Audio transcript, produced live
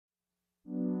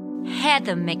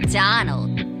Heather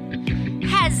McDonald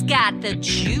has got the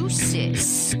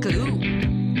juiciest scoop.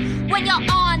 When you're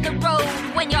on the road,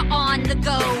 when you're on the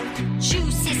go,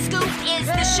 Juicy Scoop is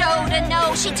the show to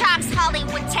know. She talks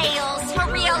Hollywood tales,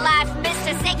 her real life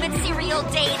Mr. Segment serial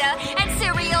data and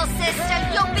serial sister.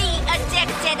 You'll be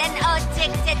addicted and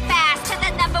addicted fast to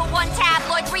the #1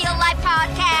 tabloid real life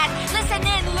podcast. Listen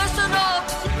in, listen up.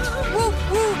 Whoop,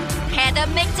 whoop. Heather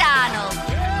McDonald,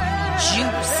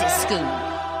 Juicy Scoop.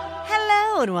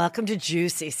 Hello and welcome to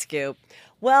Juicy Scoop.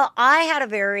 Well, I had a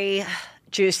very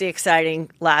juicy, exciting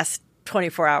last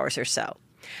 24 hours or so.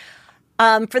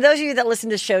 For those of you that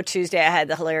listened to the show Tuesday, I had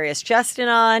the hilarious Justin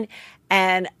on,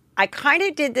 and I kind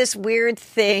of did this weird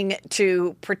thing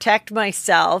to protect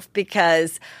myself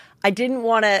because I didn't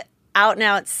want to out and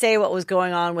out say what was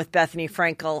going on with Bethenny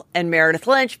Frankel and Meredith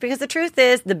Lynch, because the truth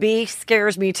is the bee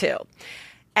scares me too.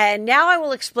 And now I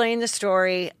will explain the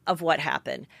story of what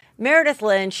happened. Meredith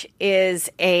Lynch is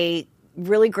a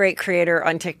really great creator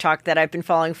on TikTok that I've been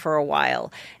following for a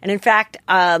while. And in fact,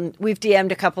 we've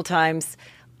DM'd a couple times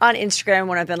on Instagram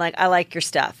when I've been like, I like your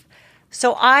stuff.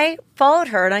 So I followed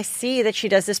her and I see that she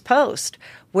does this post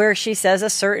where she says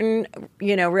a certain,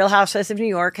 Real Housewives of New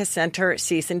York has sent her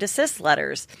cease and desist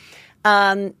letters.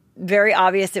 Very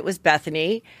obvious it was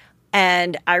Bethenny.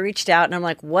 And I reached out and I'm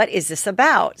like, what is this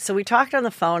about? So we talked on the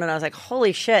phone and I was like,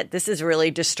 holy shit, this is really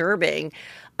disturbing.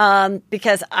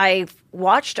 Because I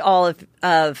watched all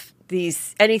of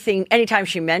these, anytime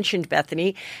she mentioned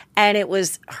Bethenny, and it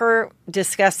was her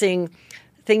discussing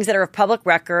things that are of public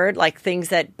record, like things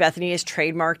that Bethenny has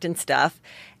trademarked and stuff.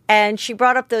 And she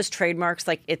brought up those trademarks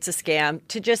like it's a scam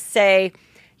to just say,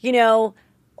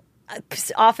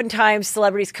 oftentimes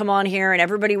celebrities come on here and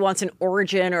everybody wants an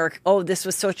origin or, oh, this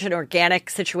was such an organic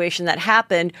situation that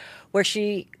happened, where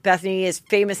Bethenny is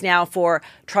famous now for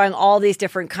trying all these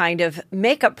different kind of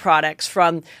makeup products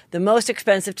from the most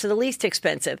expensive to the least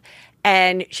expensive.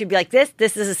 And she'd be like, this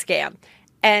is a scam.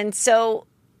 And so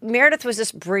Meredith was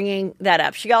just bringing that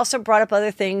up. She also brought up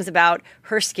other things about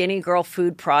her Skinny Girl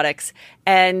food products,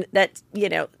 and that,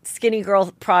 Skinny Girl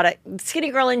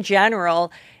in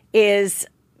general is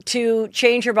to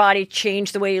change your body,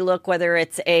 change the way you look, whether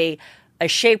it's a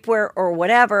shapewear or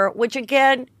whatever, which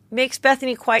again makes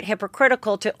Bethenny quite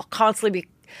hypocritical to constantly be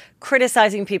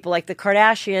criticizing people like the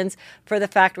Kardashians for the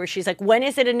fact where she's like, when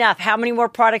is it enough? How many more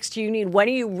products do you need? When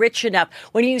are you rich enough?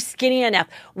 When are you skinny enough?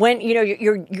 When, you're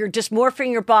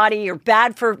dysmorphing your body, you're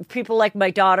bad for people like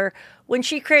my daughter. When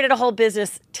she created a whole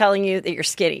business telling you that you're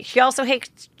skinny. She also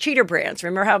hates cheater brands.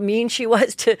 Remember how mean she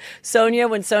was to Sonia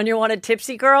when Sonia wanted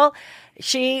Tipsy Girl?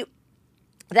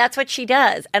 That's what she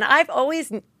does. And I've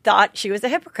always thought she was a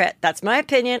hypocrite. That's my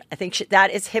opinion. I think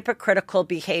that is hypocritical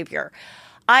behavior.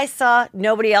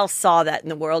 Nobody else saw that in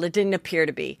the world. It didn't appear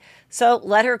to be. So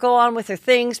let her go on with her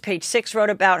things. Page 6 wrote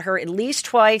about her at least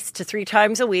twice to 3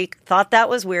 times a week. Thought that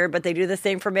was weird, but they do the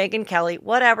same for Megyn Kelly.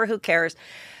 Whatever, who cares?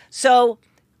 So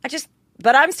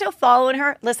but I'm still following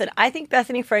her. Listen, I think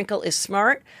Bethenny Frankel is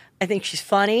smart. I think she's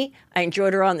funny. I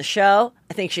enjoyed her on the show.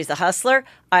 I think she's a hustler.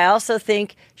 I also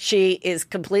think she is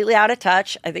completely out of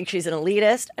touch. I think she's an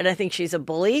elitist, and I think she's a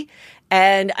bully.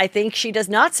 And I think she does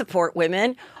not support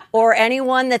women or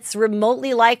anyone that's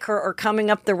remotely like her or coming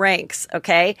up the ranks,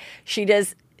 okay? She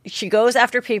goes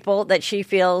after people that she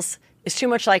feels is too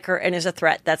much like her and is a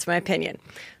threat. That's my opinion.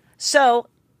 So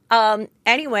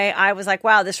anyway, I was like,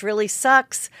 wow, this really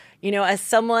sucks. As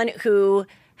someone who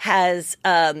has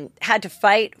had to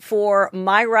fight for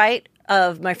my right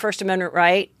of my First Amendment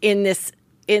right in this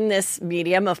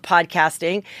medium of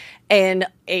podcasting, and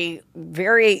a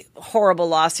very horrible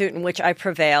lawsuit in which I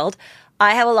prevailed.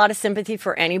 I have a lot of sympathy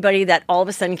for anybody that all of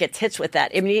a sudden gets hit with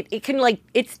that. I mean, it can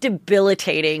it's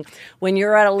debilitating when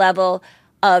you're at a level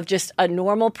of just a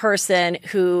normal person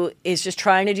who is just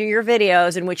trying to do your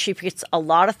videos, in which she puts a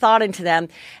lot of thought into them,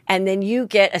 and then you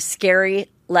get a scary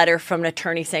letter from an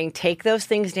attorney saying, take those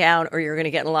things down or you're going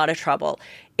to get in a lot of trouble.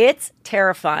 It's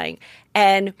terrifying.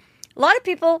 And a lot of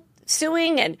people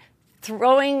suing and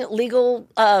throwing legal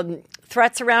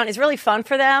threats around is really fun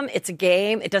for them. It's a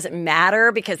game. It doesn't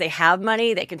matter because they have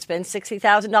money. They can spend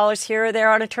 $60,000 here or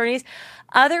there on attorneys.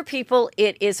 Other people,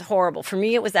 it is horrible. For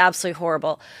me, it was absolutely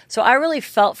horrible. So I really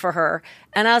felt for her.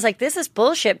 And I was like, this is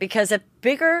bullshit, because if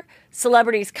bigger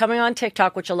celebrities coming on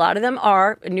TikTok, which a lot of them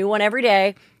are, a new one every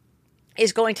day,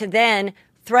 is going to then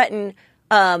threaten,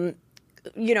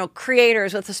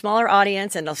 creators with a smaller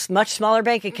audience and a much smaller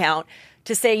bank account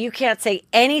to say, you can't say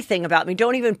anything about me.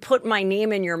 Don't even put my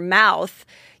name in your mouth.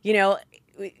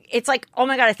 It's like, oh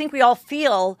my God, I think we all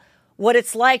feel what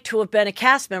it's like to have been a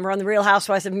cast member on The Real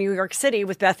Housewives of New York City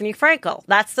with Bethenny Frankel.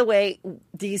 That's the way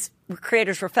these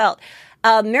creators were felt.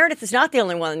 Meredith is not the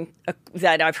only one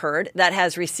that I've heard that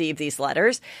has received these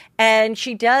letters. And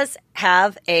she does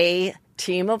have a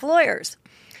team of lawyers.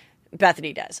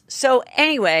 Bethenny does. So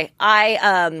anyway,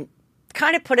 I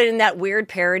kind of put it in that weird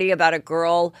parody about a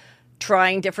girl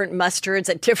trying different mustards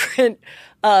at different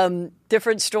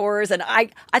stores. And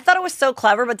I thought it was so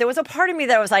clever, but there was a part of me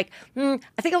that was like, I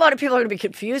think a lot of people are going to be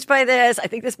confused by this. I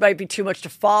think this might be too much to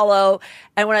follow.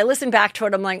 And when I listened back to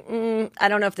it, I'm like, I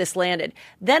don't know if this landed.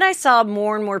 Then I saw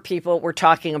more and more people were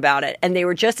talking about it, and they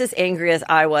were just as angry as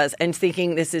I was and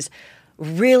thinking this is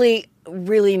really,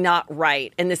 really not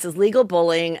right. And this is legal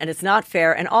bullying, and it's not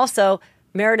fair. And also,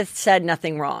 Meredith said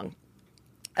nothing wrong.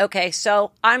 Okay,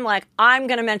 so I'm like, I'm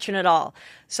going to mention it all.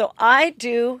 So I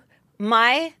do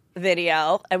my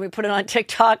video, and we put it on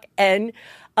TikTok, and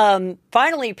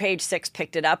finally Page Six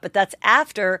picked it up, but that's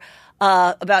after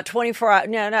about 24 hours,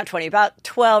 no, not 20, about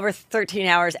 12 or 13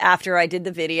 hours after I did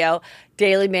the video.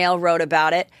 Daily Mail wrote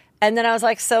about it. And then I was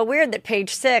like, so weird that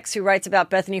Page Six, who writes about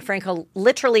Bethenny Frankel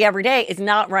literally every day, is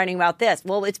not writing about this.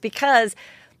 Well, it's because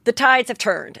the tides have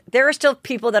turned. There are still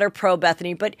people that are pro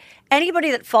Bethenny, but anybody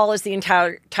that follows the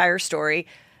entire story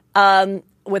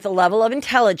with a level of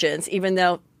intelligence, even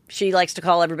though she likes to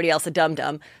call everybody else a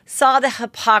dum-dum, saw the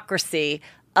hypocrisy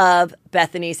of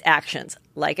Bethenny's actions.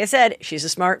 Like I said, she's a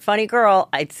smart, funny girl.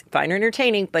 I find her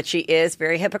entertaining, but she is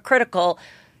very hypocritical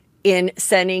in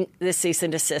sending the cease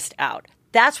and desist out.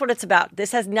 That's what it's about.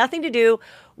 This has nothing to do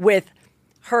with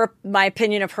my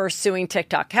opinion of her suing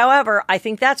TikTok. However, I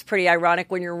think that's pretty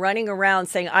ironic when you're running around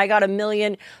saying, I got 1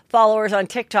 million followers on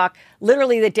TikTok,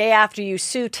 literally the day after you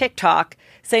sue TikTok,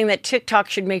 saying that TikTok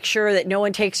should make sure that no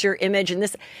one takes your image. And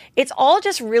this, it's all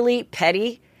just really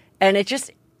petty, and it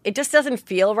just doesn't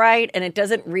feel right, and it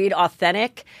doesn't read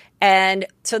authentic. And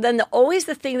so then always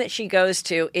the thing that she goes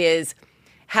to is,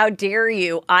 how dare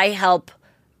you, I help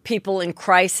people in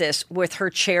crisis with her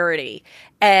charity.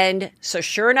 And so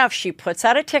sure enough, she puts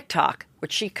out a TikTok,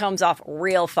 which she comes off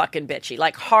real fucking bitchy,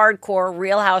 like hardcore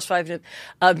Real Housewives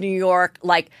of New York,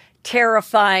 like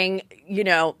terrifying,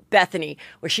 Bethenny,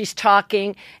 where she's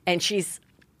talking and she's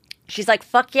like,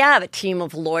 fuck yeah, I have a team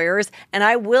of lawyers and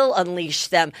I will unleash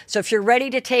them. So if you're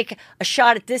ready to take a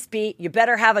shot at this beat, you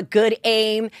better have a good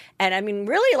aim. And I mean,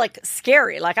 really like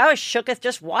scary. Like I was shooketh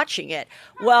just watching it.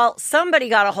 Well, somebody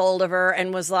got a hold of her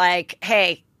and was like,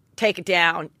 hey, take it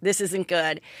down. This isn't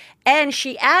good. And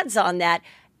she adds on that,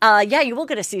 yeah, you will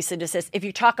get a cease and desist if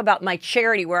you talk about my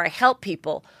charity where I help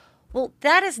people. Well,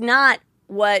 that is not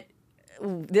what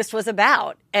this was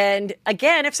about. And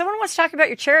again, if someone wants to talk about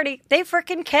your charity, they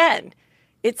freaking can.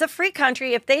 It's a free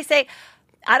country. If they say,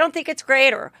 I don't think it's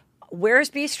great, or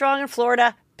where's Be Strong in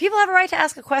Florida, people have a right to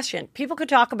ask a question. People could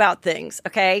talk about things,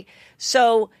 okay?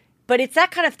 So, but it's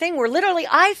that kind of thing where literally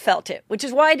I felt it, which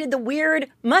is why I did the weird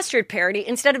mustard parody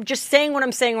instead of just saying what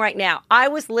I'm saying right now. I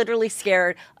was literally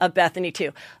scared of Bethenny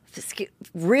too.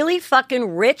 Really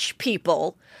fucking rich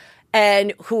people,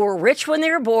 and who were rich when they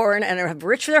were born and are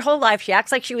rich for their whole life. She acts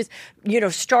like she was,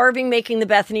 starving making the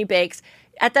Bethenny bakes.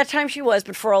 At that time she was,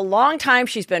 but for a long time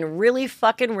she's been really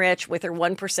fucking rich with her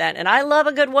 1%. And I love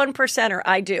a good 1%er,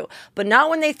 I do. But not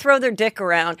when they throw their dick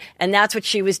around, and that's what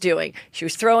she was doing. She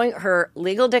was throwing her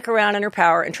legal dick around in her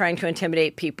power and trying to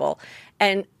intimidate people.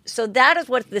 And so that is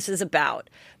what this is about,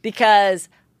 because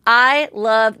I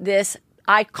love this.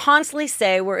 I constantly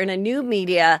say we're in a new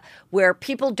media where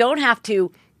people don't have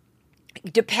to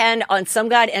depend on some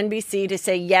guy at NBC to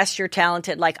say, yes, you're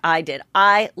talented like I did.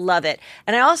 I love it.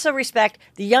 And I also respect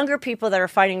the younger people that are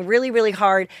fighting really, really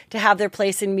hard to have their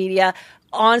place in media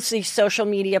on these social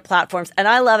media platforms. And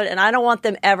I love it. And I don't want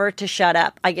them ever to shut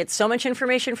up. I get so much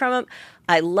information from them.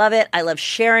 I love it. I love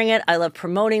sharing it. I love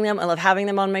promoting them. I love having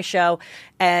them on my show.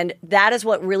 And that is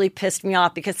what really pissed me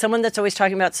off, because someone that's always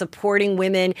talking about supporting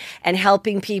women and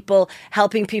helping people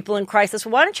in crisis.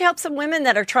 Why don't you help some women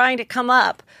that are trying to come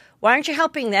up? Why aren't you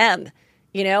helping them?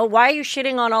 Why are you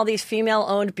shitting on all these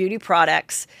female-owned beauty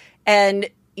products and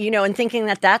thinking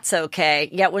that that's okay?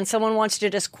 Yet when someone wants to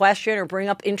just question or bring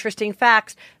up interesting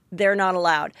facts, they're not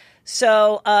allowed.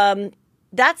 So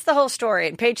that's the whole story.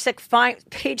 And Page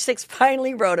Six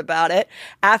finally wrote about it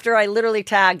after I literally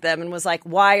tagged them and was like,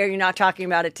 why are you not talking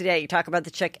about it today? You talk about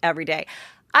the chick every day.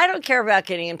 I don't care about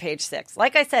getting in Page Six.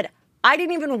 Like I said, I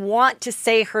didn't even want to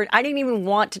say her. I didn't even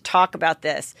want to talk about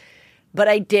this. But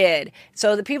I did.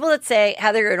 So the people that say,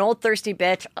 Heather, you're an old thirsty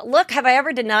bitch. Look, have I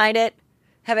ever denied it?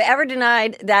 Have I ever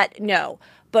denied that? No.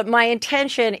 But my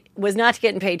intention was not to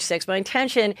get in Page Six. My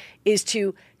intention is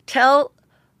to tell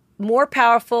more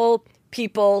powerful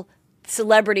people,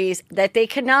 celebrities, that they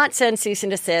cannot send cease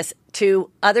and desist to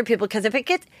other people. Because if it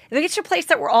gets to a place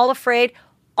that we're all afraid,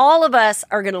 all of us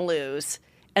are going to lose.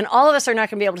 And all of us are not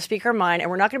going to be able to speak our mind, and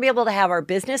we're not going to be able to have our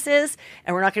businesses,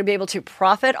 and we're not going to be able to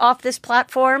profit off this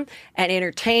platform and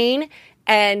entertain.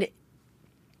 And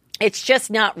it's just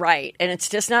not right, and it's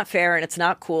just not fair, and it's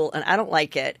not cool, and I don't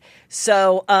like it.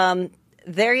 So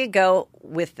there you go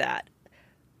with that.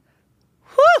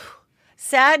 Whew!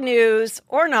 Sad news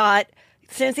or not,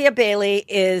 Cynthia Bailey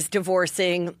is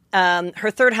divorcing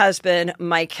her third husband,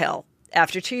 Mike Hill,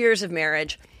 after 2 years of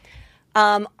marriage.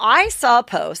 I saw a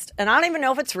post, and I don't even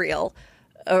know if it's real,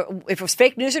 or if it was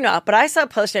fake news or not, but I saw a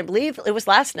post, and I believe it was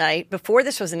last night, before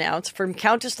this was announced, from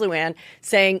Countess Luann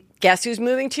saying, guess who's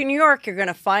moving to New York? You're going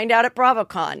to find out at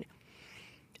BravoCon.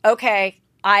 Okay,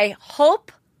 I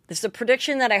hope, this is a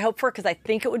prediction that I hope for because I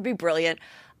think it would be brilliant.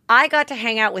 I got to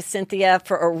hang out with Cynthia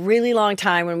for a really long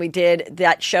time when we did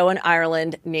that show in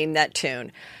Ireland, Name That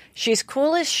Tune. She's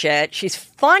cool as shit. She's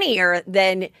funnier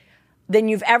than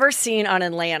you've ever seen on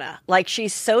Atlanta. Like,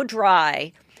 she's so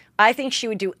dry. I think she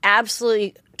would do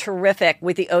absolutely terrific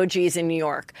with the OGs in New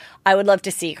York. I would love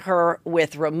to see her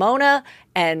with Ramona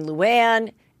and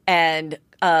Luann and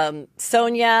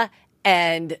Sonia,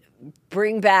 and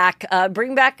bring back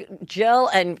Jill,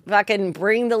 and fucking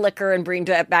bring the liquor and bring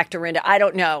back Dorinda. I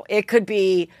don't know. It could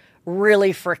be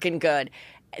really freaking good.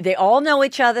 They all know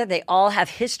each other. They all have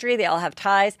history. They all have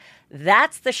ties.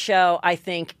 That's the show I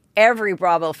think every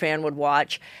Bravo fan would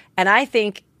watch. And I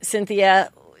think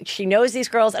Cynthia, she knows these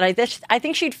girls, and I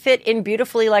think she'd fit in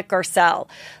beautifully like Garcelle.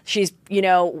 She's,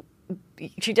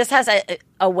 she just has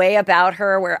a way about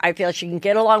her where I feel she can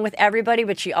get along with everybody,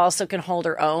 but she also can hold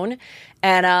her own.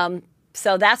 And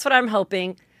so that's what I'm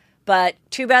hoping. But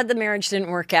too bad the marriage didn't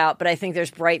work out. But I think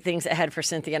there's bright things ahead for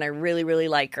Cynthia, and I really, really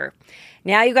like her.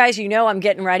 Now, you guys, I'm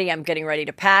getting ready. I'm getting ready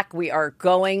to pack. We are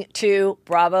going to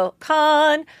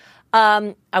BravoCon.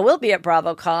 I will be at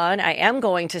BravoCon. I am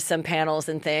going to some panels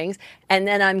and things. And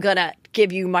then I'm going to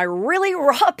give you my really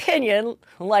raw opinion,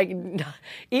 like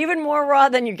even more raw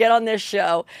than you get on this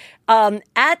show,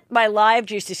 at my live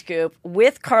Juicy Scoop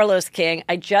with Carlos King.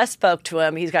 I just spoke to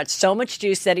him. He's got so much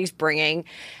juice that he's bringing,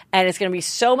 and it's going to be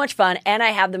so much fun. And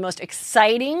I have the most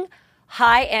exciting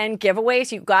high-end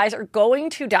giveaways. You guys are going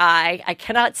to die. I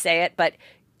cannot say it, but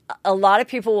a lot of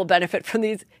people will benefit from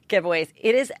these giveaways.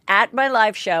 It is at my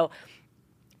live show.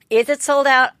 Is it sold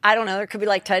out? I don't know. There could be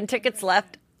like 10 tickets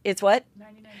left. It's what? 99%.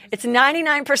 It's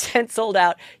 99% sold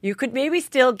out. You could maybe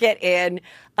still get in.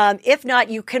 If not,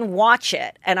 you can watch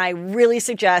it. And I really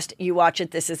suggest you watch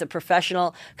it. This is a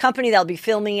professional company that'll be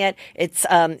filming it. It's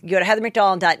you go to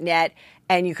heathermcdonald.net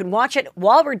and you can watch it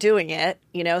while we're doing it.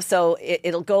 So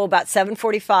it'll go about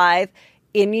 7:45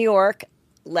 in New York,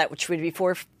 which would be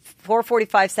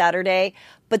 4:45 Saturday.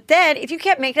 But then if you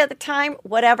can't make it at the time,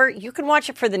 whatever, you can watch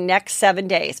it for the next 7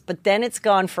 days. But then it's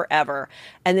gone forever.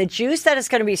 And the juice that is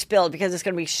going to be spilled, because it's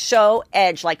going to be so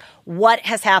edged, like what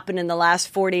has happened in the last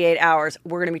 48 hours,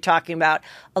 we're going to be talking about,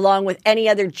 along with any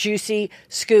other juicy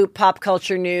scoop pop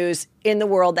culture news in the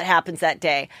world that happens that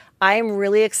day. I am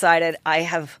really excited. I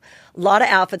have a lot of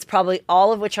outfits, probably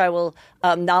all of which I will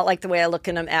not like the way I look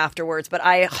in them afterwards. But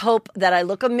I hope that I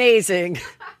look amazing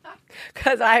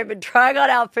because I have been trying on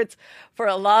outfits for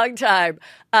a long time.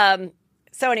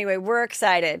 So anyway, we're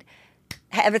excited.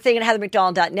 Everything at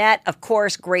heathermcdonald.net. Of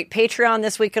course, great Patreon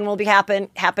this weekend will be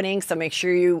happening. So make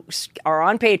sure you are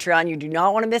on Patreon. You do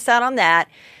not want to miss out on that.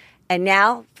 And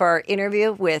now for our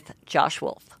interview with Josh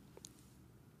Wolf.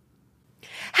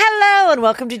 Hello and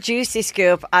welcome to Juicy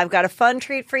Scoop. I've got a fun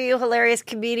treat for you. Hilarious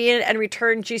comedian and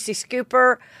return Juicy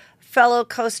Scooper, fellow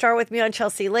co-star with me on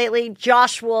Chelsea Lately,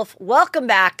 Josh Wolf. Welcome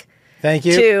back. Thank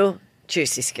you. To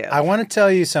Juicy Scoop. I want to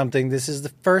tell you something. This is the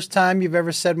first time you've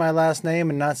ever said my last name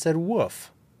and not said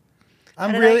Wolf. How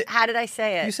did I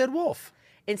say it? You said Wolf.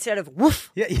 Instead of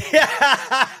woof. Yeah.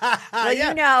 Well,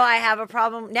 yeah. I have a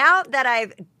problem. Now that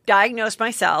I've diagnosed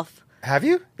myself. Have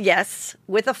you? Yes.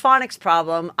 With a phonics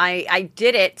problem. I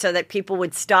did it so that people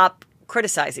would stop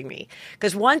criticizing me.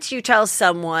 Because once you tell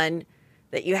someone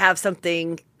that you have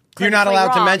something you're not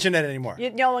allowed wrong, to mention it anymore.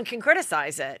 No one can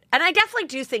criticize it. And I definitely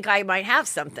do think I might have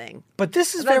something. But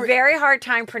this is a very hard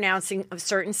time pronouncing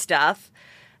certain stuff.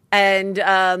 And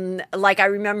like I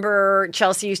remember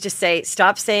Chelsea used to say,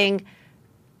 stop saying,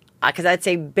 because I'd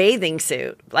say bathing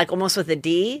suit, like almost with a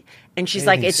D. And she's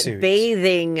bathing like, it's suit.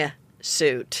 Bathing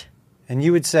suit. And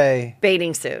you would say?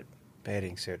 Bathing suit.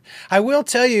 Bathing suit. I will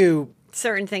tell you.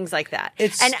 Certain things like that.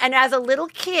 And as a little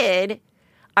kid,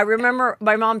 I remember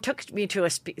my mom took me to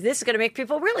this is going to make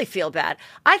people really feel bad.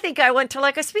 I think I went to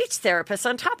like a speech therapist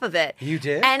on top of it. You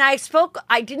did? And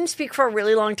I didn't speak for a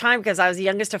really long time because I was the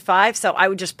youngest of 5. So I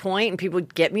would just point and people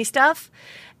would get me stuff.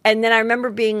 And then I remember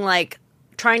being like,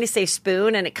 trying to say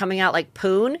spoon and it coming out like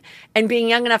poon, and being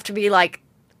young enough to be like,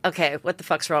 okay, what the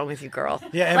fuck's wrong with you, girl?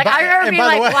 Yeah, and like, by- I remember and being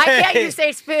by the like, why way- can't you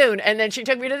say spoon? And then she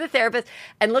took me to the therapist.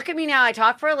 And look at me now. I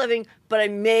talk for a living, but I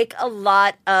make a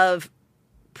lot of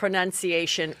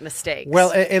pronunciation mistakes.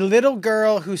 Well, a little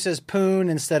girl who says poon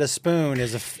instead of spoon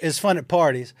is fun at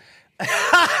parties.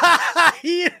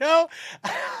 You know?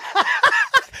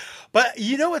 But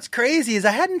you know what's crazy is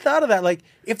I hadn't thought of that. Like,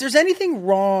 if there's anything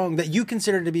wrong that you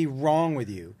consider to be wrong with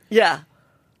you, yeah.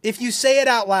 if you say it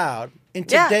out loud in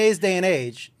Yeah. today's day and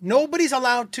age, nobody's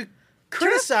allowed to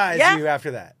criticize Yeah. you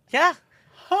after that. Yeah.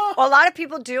 Huh. Well, a lot of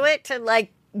people do it to,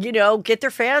 like, you know, get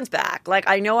their fans back. Like,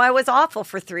 I know I was awful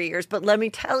for 3 years, but let me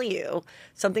tell you,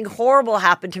 something horrible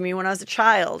happened to me when I was a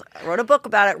child. I wrote a book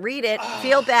about it. Read it.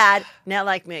 Feel bad. Now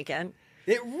like me again.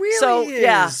 It really So, is.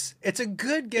 yeah. It's a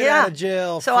good get out of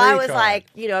jail. So free I was card. like,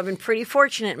 you know, I've been pretty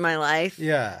fortunate in my life.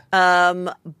 Yeah.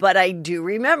 But I do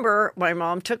remember my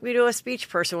mom took me to a speech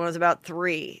person when I was about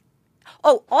 3.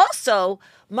 Oh, also,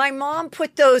 my mom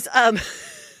put those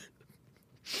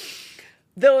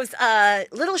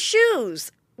little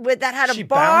shoes that had She a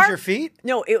bar. bound your feet?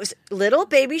 No, it was little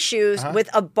baby shoes with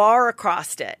a bar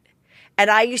across it. And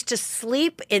I used to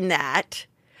sleep in that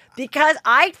because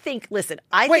I think,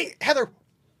 Wait, Heather,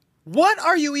 what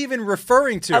are you even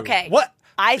referring to? Okay. What?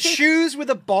 I think- shoes with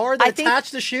a bar that I think-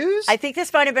 attached the shoes? I think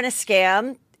this might have been a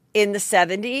scam in the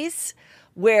 70s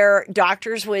where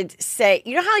doctors would say,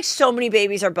 you know how like so many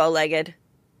babies are bow-legged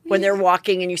when they're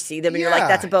walking and you see them and you're like, Yeah.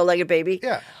 that's a bow-legged baby?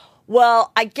 Yeah.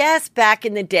 Well, I guess back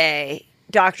in the day,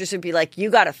 doctors would be like, you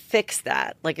got to fix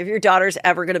that. Like, if your daughter's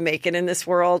ever going to make it in this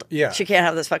world, Yeah. she can't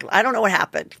have this fucking... I don't know what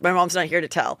happened. My mom's not here to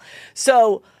tell.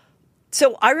 So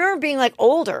I remember being like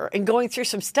older and going through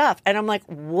some stuff. And I'm like,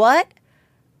 what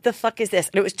the fuck is this?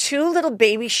 And it was 2 little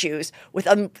baby shoes with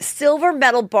a silver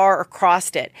metal bar across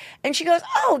it. And she goes,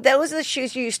 oh, those are the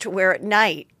shoes you used to wear at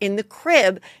night in the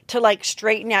crib to like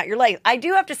straighten out your legs. I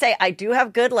do have to say, I do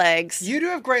have good legs. You do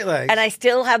have great legs. And I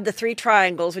still have the 3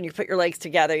 triangles. When you put your legs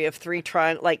together, you have 3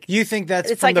 triangles. Like, You think that's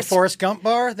It's from like the it's- Forrest Gump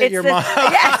bar that it's your the- mom...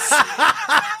 Yes.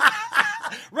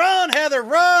 Run, Heather,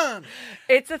 run!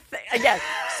 It's a thing. Yes.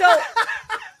 So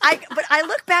I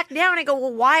look back now and I go,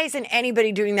 well, why isn't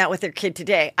anybody doing that with their kid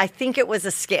today? I think it was a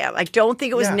scam. I don't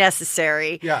think it was Yeah.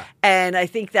 necessary. Yeah. And I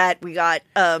think that we got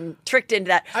tricked into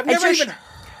that. I've And never so even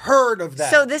heard of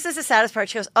that. So this is the saddest part.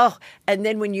 She goes, oh, and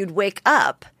then when you'd wake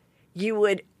up, you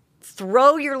would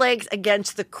throw your legs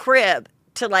against the crib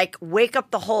to like wake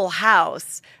up the whole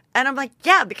house. And I'm like,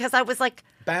 yeah, because I was like,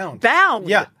 Bound. Yeah.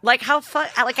 Yeah. Like how fun,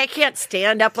 like I can't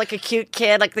stand up like a cute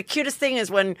kid. Like the cutest thing is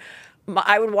when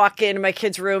I would walk into my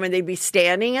kid's room and they'd be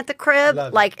standing at the crib.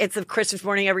 Love it. Like it's a Christmas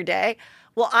morning every day.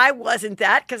 Well, I wasn't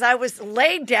that because I was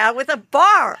laid down with a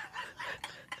bar.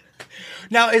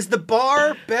 Now, is the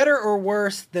bar better or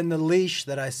worse than the leash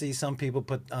that I see some people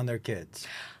put on their kids?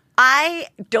 I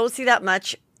don't see that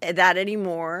much that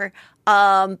anymore.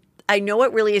 I know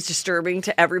it really is disturbing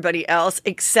to everybody else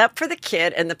except for the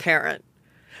kid and the parent.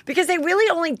 Because they really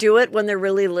only do it when they're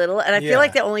really little, and I Yeah. feel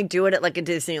like they only do it at like a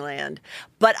Disneyland.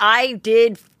 But I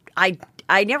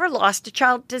never lost a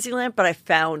child at Disneyland, but I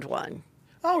found one.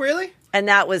 Oh, really? And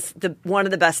that was one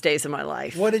of the best days of my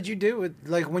life. What did you do with,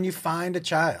 like, when you find a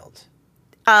child?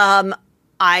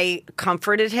 I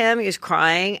comforted him. He was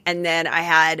crying. And then I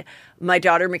had my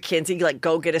daughter, Mackenzie, like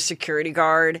go get a security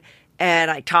guard. And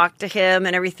I talked to him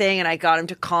and everything. And I got him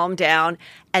to calm down.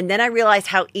 And then I realized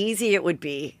how easy it would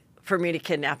be for me to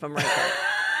kidnap him right there.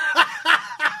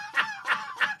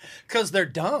 Because they're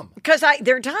dumb. Because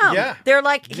they're dumb. Yeah. They're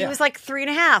like, he Yeah. was like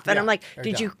 3.5. And Yeah, I'm like, they're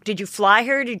did dumb. you fly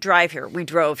here or did you drive here? We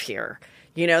drove here.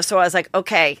 You know, so I was like,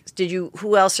 okay,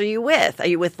 who else are you with? Are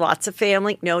you with lots of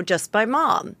family? No, just my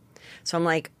mom. So I'm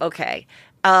like, okay.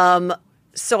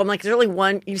 So I'm like, there's only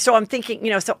one. So I'm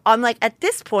thinking, so I'm like, at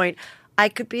this point, I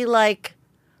could be like,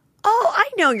 oh, I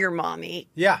know your mommy.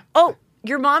 Yeah. Oh,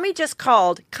 your mommy just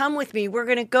called. Come with me. We're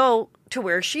going to go to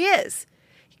where she is.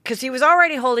 Because he was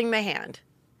already holding my hand.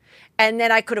 And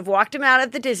then I could have walked him out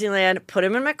of the Disneyland, put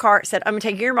him in my car, said, I'm going to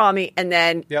take your mommy. And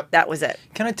then that was it.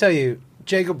 Can I tell you,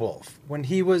 Jacob Wolf, when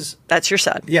he was... That's your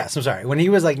son. Yes, I'm sorry. When he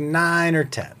was like 9 or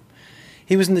 10,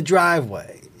 he was in the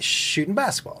driveway shooting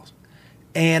basketballs.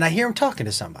 And I hear him talking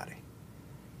to somebody.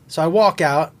 So I walk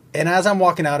out, and as I'm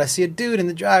walking out, I see a dude in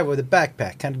the driveway with a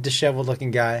backpack, kind of disheveled looking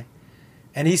guy.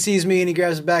 And he sees me, and he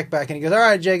grabs his backpack, and he goes, all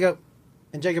right, Jacob.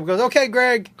 And Jacob goes, okay,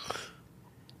 Greg.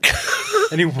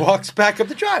 And he walks back up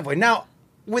the driveway. Now,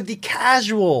 with the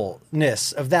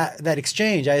casualness of that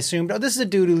exchange, I assumed, oh, this is a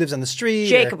dude who lives on the street.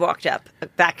 Jacob walked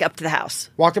back up to the house.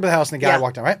 Walked up to the house, and the guy Yeah.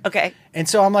 walked out, right? Okay. And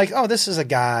so I'm like, oh, this is a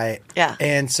guy. Yeah.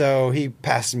 And so he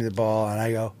passes me the ball, and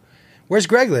I go, where's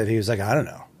Greg live? He was like, I don't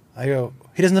know. I go,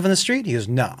 he doesn't live on the street? He goes,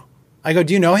 no. I go,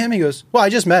 do you know him? He goes, well, I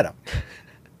just met him.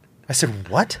 I said,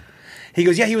 what? He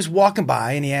goes, yeah, he was walking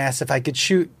by and he asked if I could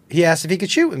shoot. He asked if he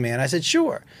could shoot with me. And I said,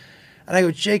 sure. And I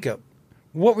go, Jacob,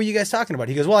 what were you guys talking about?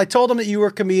 He goes, well, I told him that you were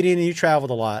a comedian and you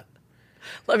traveled a lot.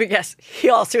 Let me guess. He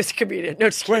also is a comedian. No,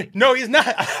 just kidding. Wait, no, he's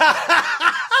not.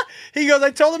 He goes,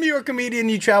 I told him you were a comedian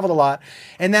and you traveled a lot.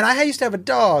 And then I used to have a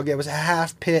dog that was a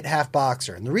half pit, half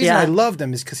boxer. And the reason I loved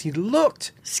him is because he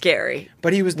looked scary.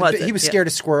 But he was scared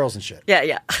of squirrels and shit.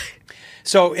 Yeah.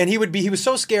 So, and he was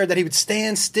so scared that he would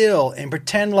stand still and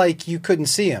pretend like you couldn't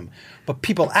see him. But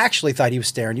people actually thought he was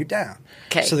staring you down.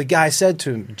 Okay. So the guy said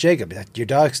to him, Jacob, your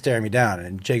dog's staring me down.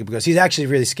 And Jacob goes, he's actually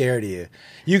really scared of you.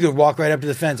 You could walk right up to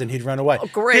the fence and he'd run away. Oh,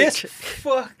 great. This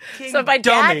fucking so my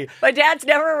dummy. My dad's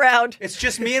never around. It's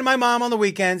just me and my mom on the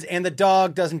weekends, and the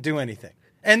dog doesn't do anything.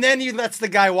 And then he lets the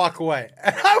guy walk away.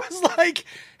 And I was like,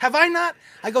 have I not?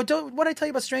 I go, what did I tell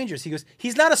you about strangers? He goes,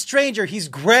 he's not a stranger, he's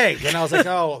Greg. And I was like,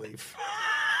 oh, holy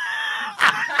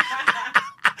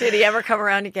Did he ever come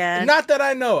around again? Not that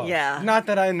I know of. Yeah. Not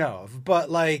that I know of. But,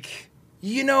 like,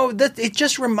 that it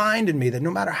just reminded me that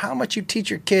no matter how much you teach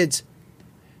your kids,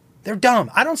 they're dumb.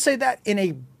 I don't say that in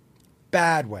a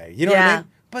bad way. You know what I mean?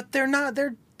 But they're not.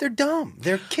 They're dumb.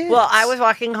 They're kids. Well, I was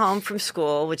walking home from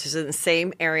school, which is in the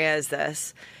same area as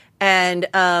this. And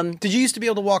did you used to be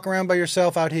able to walk around by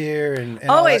yourself out here? And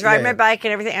always ride my bike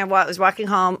and everything. I was walking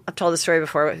home. I've told the story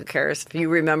before, but who cares? If you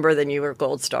remember, then you were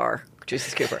gold star.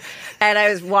 Juicy Cooper. And I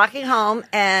was walking home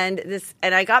and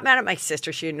I got mad at my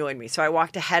sister. She annoyed me. So I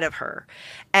walked ahead of her.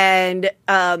 And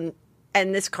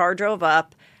this car drove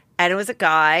up and it was a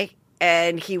guy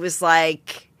and he was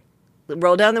like,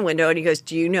 rolled down the window and he goes,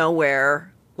 do you know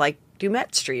where like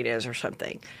Dumet Street is or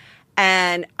something?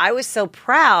 And I was so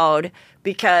proud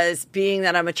because being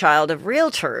that I'm a child of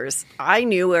realtors, I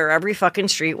knew where every fucking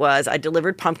street was. I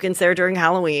delivered pumpkins there during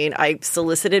Halloween. I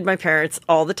solicited my parents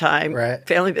all the time. Right.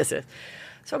 Family business.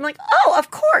 So I'm like, oh,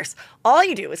 of course. All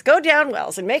you do is go down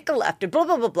Wells and make a left and blah,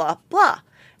 blah, blah, blah, blah.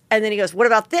 And then he goes, what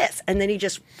about this? And then he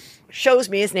just shows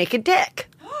me his naked dick.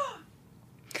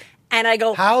 And I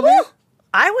go, how old are you?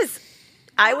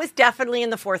 I was definitely in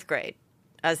the 4th grade.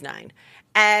 I was 9.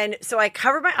 And so I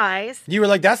covered my eyes. You were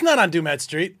like, that's not on Dumet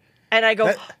Street. And I go,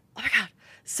 oh my God.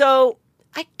 So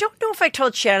I don't know if I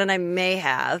told Shannon, I may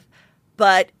have,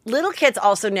 but little kids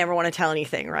also never want to tell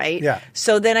anything, right? Yeah.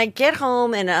 So then I get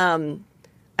home and I'm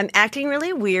acting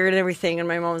really weird and everything. And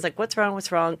my mom was like, what's wrong?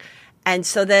 What's wrong? And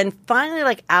so then finally,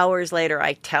 like hours later,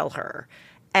 I tell her.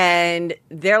 And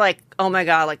they're like, oh my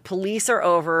God, like police are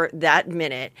over that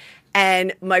minute.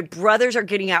 And my brothers are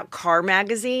getting out car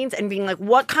magazines and being like,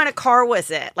 what kind of car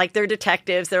was it? Like, they're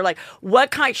detectives. They're like,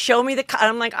 what kind? Show me the car.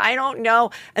 I'm like, I don't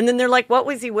know. And then they're like, what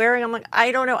was he wearing? I'm like,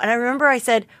 I don't know. And I remember I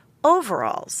said,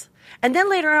 overalls. And then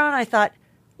later on, I thought,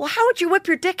 well, how would you whip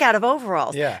your dick out of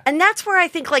overalls? Yeah. And that's where I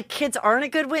think, like, kids aren't a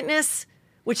good witness,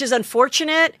 which is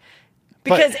unfortunate.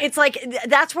 Because it's like,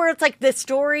 that's where it's like the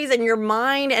stories in your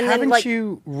mind. And then like. Haven't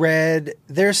you read,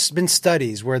 there's been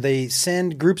studies where they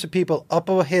send groups of people up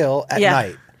a hill at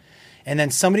night. And then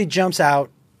somebody jumps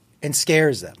out and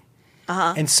scares them.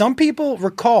 Uh-huh. And some people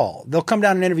recall, they'll come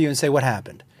down and interview and say what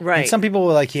happened. Right. And some people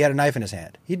were like, he had a knife in his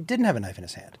hand. He didn't have a knife in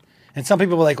his hand. And some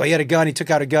people were like, well, he had a gun. He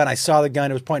took out a gun. I saw the gun.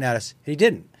 It was pointing at us. He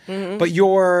didn't. Mm-hmm. But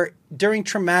during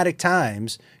traumatic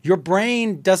times, your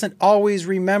brain doesn't always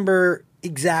remember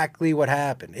exactly what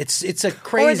happened. It's a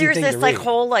crazy thing. Or there's this like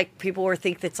whole like people who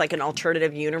think it's like an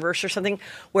alternative universe or something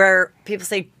where people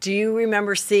say, do you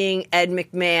remember seeing Ed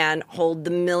McMahon hold the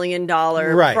 $1 million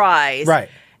prize? Right.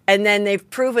 And then they've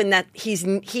proven that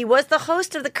he was the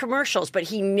host of the commercials, but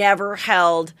he never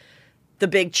held the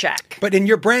big check. But in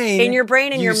your brain and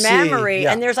your memory,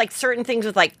 and there's like certain things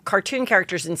with like cartoon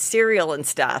characters and cereal and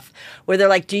stuff where they're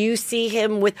like, do you see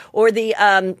him with, or the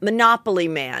Monopoly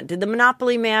Man? Did the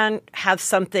Monopoly Man have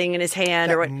something in his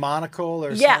hand? That or monocle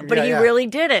or something? Yeah, but he really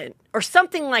didn't. Or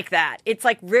something like that. It's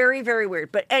like very, very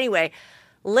weird. But anyway,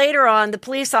 later on, the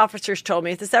police officers told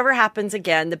me if this ever happens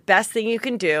again, the best thing you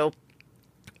can do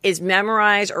is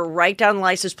memorize or write down the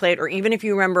license plate, or even if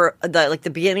you remember the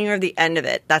beginning or the end of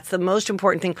it. That's the most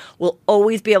important thing. We'll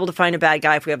always be able to find a bad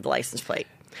guy if we have the license plate.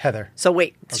 Heather. So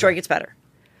wait, the story gets better.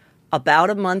 About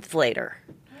a month later,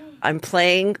 I'm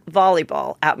playing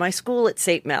volleyball at my school at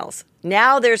St. Mel's.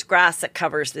 Now there's grass that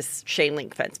covers this chain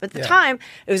link fence. But at the time,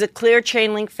 it was a clear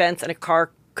chain link fence and a car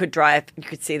could drive. You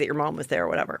could see that your mom was there or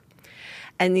whatever.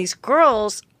 And these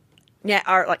girls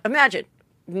are like, imagine,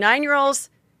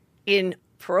 9-year-olds in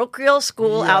parochial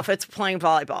school outfits playing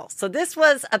volleyball. So this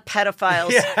was a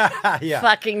pedophile's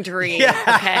fucking dream.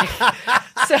 Okay.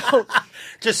 So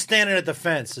just standing at the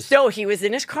fence. So he was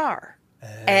in his car.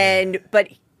 But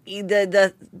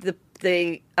the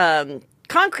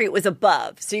concrete was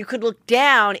above, so you could look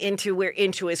down into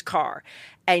his car,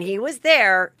 and he was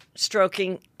there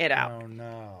stroking it out. Oh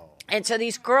no. And so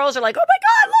these girls are like, "Oh my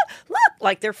God, look!"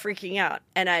 Like they're freaking out.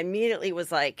 And I immediately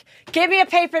was like, "Give me a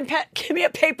paper and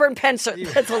pencil,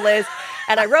 Liz."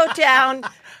 And I wrote down,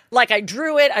 like I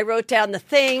drew it. I wrote down the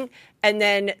thing, and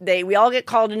then we all get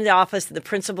called into the office. And the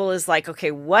principal is like,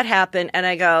 "Okay, what happened?" And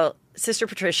I go, "Sister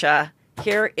Patricia,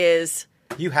 here is."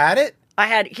 You had it?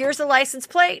 Here's the license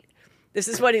plate. This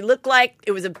is what he looked like.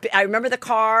 I remember the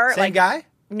car. Same guy?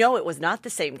 No, it was not the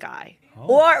same guy.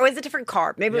 Or it was a different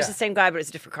car. Maybe it was the same guy, but it was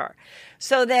a different car.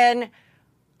 So then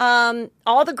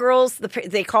all the girls,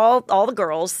 they call all the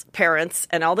girls' parents,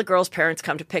 and all the girls' parents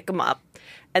come to pick them up.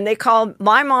 And they call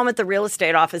my mom at the real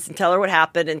estate office and tell her what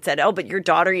happened and said, "Oh, but your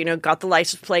daughter, got the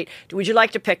license plate. Would you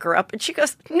like to pick her up?" And she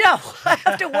goes, "No, I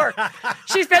have to work.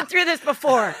 She's been through this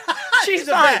before. She's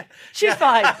fine. She's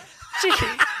fine.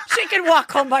 She can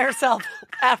walk home by herself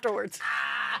afterwards."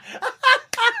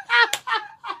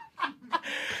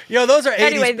 Those are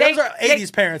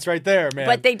 80s parents right there, man.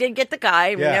 But they did get the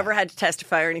guy. We never had to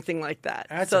testify or anything like that.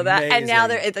 That's amazing. And now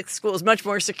the school is much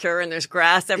more secure, and there's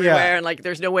grass everywhere, and like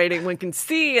there's no way anyone can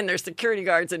see, and there's security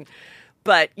guards.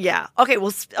 But yeah, okay.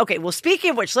 Well,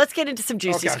 speaking of which, let's get into some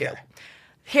juicy scoop. Okay.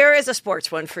 Here is a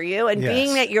sports one for you, and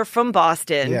being that you're from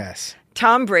Boston,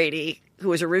 Tom Brady, who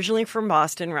was originally from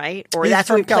Boston, right? Or that's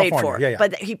who he played for. Yeah.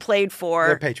 But he played for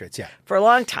the Patriots, for a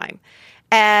long time.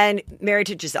 And married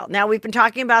to Giselle. Now, we've been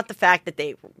talking about the fact that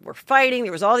they were fighting.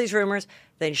 There was all these rumors.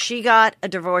 Then she got a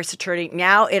divorce attorney.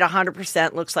 Now it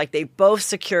 100% looks like they both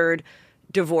secured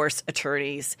divorce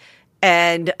attorneys.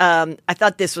 And I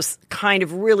thought this was kind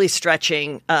of really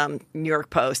stretching New York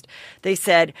Post. They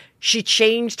said she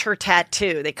changed her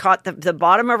tattoo. They caught the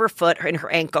bottom of her foot and her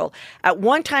ankle. At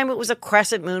one time, it was a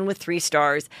crescent moon with 3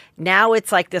 stars. Now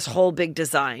it's like this whole big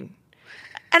design.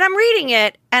 And I'm reading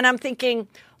it, and I'm thinking,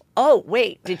 oh,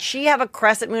 wait, did she have a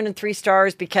crescent moon and 3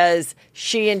 stars because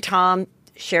she and Tom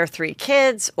share 3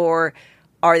 kids? Or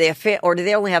are they or do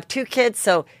they only have 2 kids?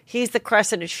 So he's the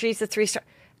crescent and she's the 3 star.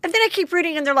 And then I keep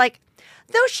reading and they're like,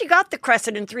 though she got the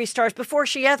crescent and 3 stars before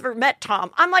she ever met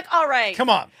Tom. I'm like, all right. Come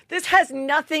on. This has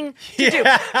nothing to do.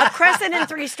 A crescent and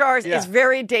 3 stars is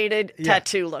very dated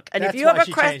tattoo look. And if you have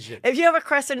a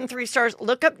crescent and 3 stars,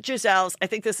 look up Giselle's. I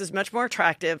think this is much more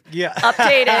attractive. Yeah.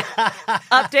 Update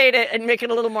it and make it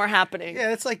a little more happening.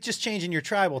 Yeah, it's like just changing your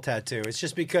tribal tattoo. It's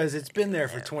just because it's been there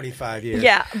for 25 years.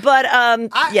 Yeah, but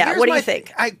what do you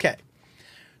think? Okay.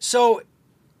 So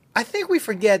I think we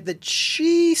forget that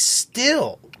she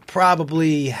still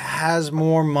probably has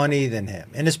more money than him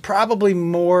and is probably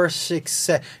more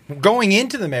success going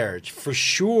into the marriage, for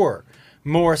sure,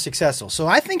 more successful. So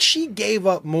I think she gave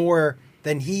up more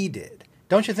than he did.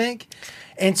 Don't you think?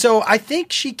 And so I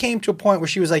think she came to a point where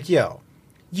she was like, yo,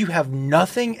 you have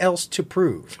nothing else to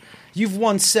prove. You've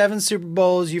won 7 Super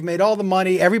Bowls. You've made all the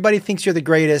money. Everybody thinks you're the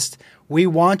greatest. We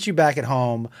want you back at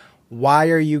home.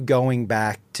 Why are you going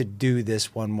back to do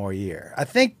this one more year? I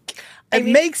think it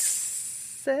makes sense.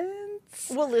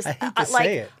 Well, listen, I hate to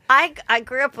say it. I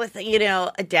grew up with,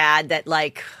 a dad that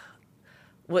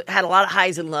had a lot of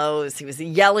highs and lows. He was a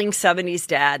yelling 70s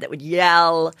dad that would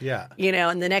yell,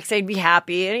 and the next day he'd be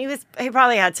happy. And he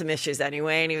probably had some issues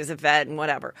anyway, and he was a vet and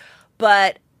whatever.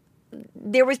 But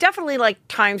there was definitely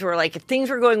times where if things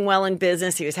were going well in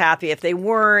business, he was happy. If they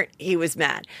weren't, he was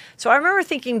mad. So I remember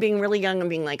being really young and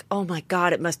being like, oh my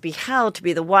God, it must be hell to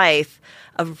be the wife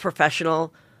of a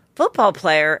professional football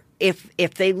player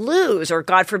if they lose, or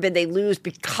God forbid they lose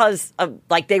because of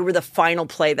they were the final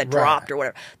play that dropped or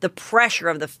whatever. The pressure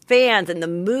of the fans and the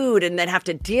mood, and then have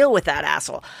to deal with that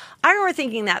asshole. I remember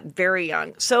thinking that very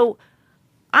young. So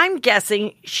I'm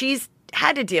guessing she's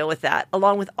had to deal with that,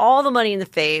 along with all the money and the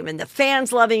fame and the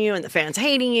fans loving you and the fans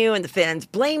hating you and the fans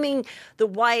blaming the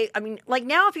wife. I mean,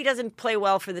 now if he doesn't play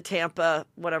well for the Tampa,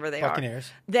 whatever they Buccaneers,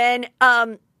 are, then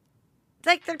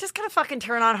they're just going to fucking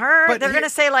turn on her. But they're going to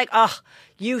say oh,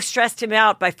 you stressed him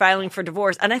out by filing for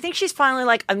divorce. And I think she's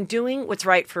finally I'm doing what's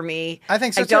right for me. I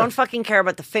think so I don't fucking care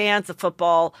about the fans, the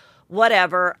football,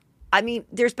 whatever. I mean,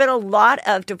 there's been a lot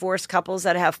of divorced couples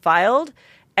that have filed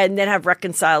and then have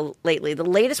reconciled lately. The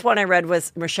latest one I read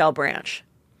was Michelle Branch.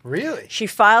 Really? She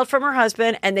filed from her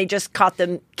husband, and they just caught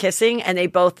them kissing, and they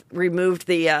both removed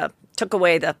took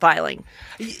away the filing.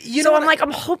 So I'm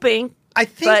I'm hoping. I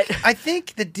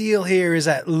think the deal here is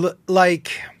that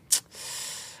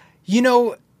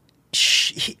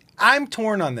I'm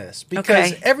torn on this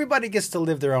because everybody gets to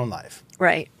live their own life,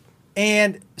 right?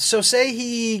 And so say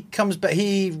he comes back,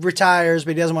 he retires,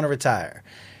 but he doesn't want to retire,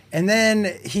 and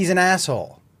then he's an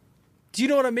asshole. Do you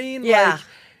know what I mean? Yeah.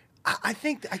 I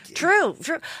think True.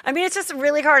 I mean, it's just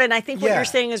really hard, and I think what you're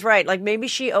saying is right. Like maybe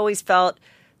she always felt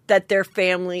that their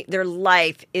family, their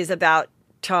life is about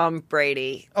Tom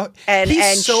Brady. Oh,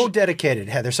 he's so dedicated,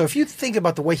 Heather. So if you think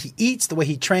about the way he eats, the way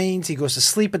he trains, he goes to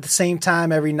sleep at the same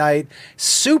time every night,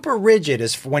 super rigid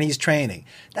as when he's training.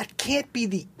 That can't be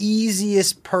the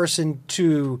easiest person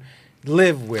to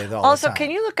live with all the time. Also, can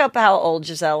you look up how old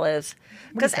Giselle is?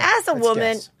 Because as a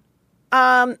woman,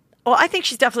 well, I think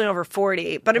she's definitely over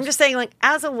 40. But I'm just saying, like,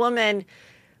 as a woman,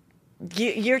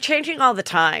 you're changing all the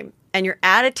time, and your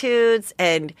attitudes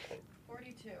and.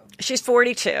 She's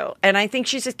 42, and I think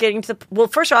she's just getting to the... Well,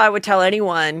 first of all, I would tell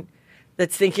anyone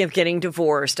that's thinking of getting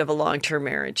divorced of a long-term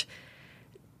marriage,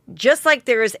 just like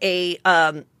there is a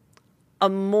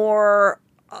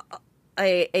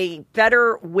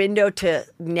better window to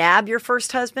nab your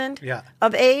first husband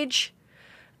of age.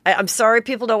 I'm sorry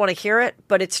people don't want to hear it,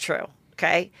 but it's true,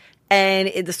 okay? And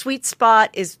the sweet spot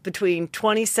is between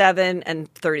 27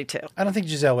 and 32. I don't think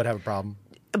Giselle would have a problem.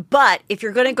 But if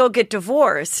you're going to go get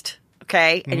divorced...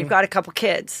 Okay, and you've got a couple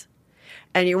kids,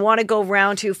 and you want to go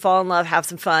round two, fall in love, have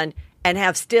some fun, and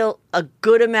have still a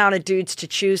good amount of dudes to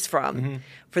choose from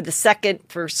for second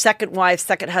wife,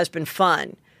 second husband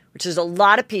fun, which is a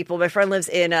lot of people. My friend lives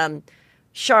in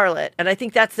Charlotte, and I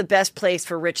think that's the best place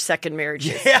for rich second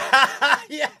marriages.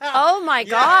 Yeah. Oh my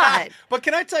God! But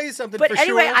can I tell you something? But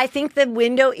anyway, sure? I think the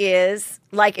window is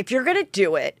like if you're going to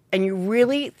do it, and you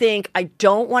really think I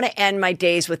don't want to end my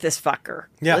days with this fucker.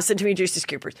 Yeah. Listen to me, Juicy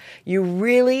Scoopers. You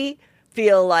really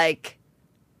feel like.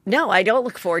 No, I don't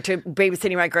look forward to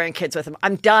babysitting my grandkids with him.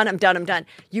 I'm done.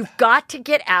 You've got to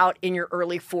get out in your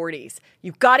early 40s.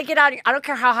 You've got to get out. I don't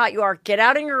care how hot you are. Get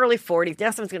out in your early 40s. Now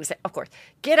someone's going to say, of course,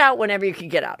 get out whenever you can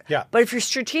get out. Yeah. But if you're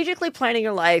strategically planning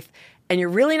your life and you're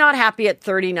really not happy at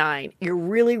 39, you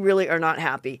really, really are not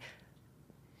happy.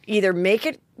 Either make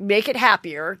it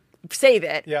happier, save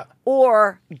it,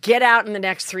 or get out in the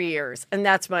next 3 years. And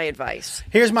that's my advice.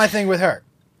 Here's my thing with her.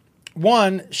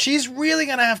 One, she's really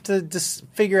going to have to just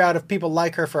figure out if people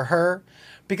like her for her.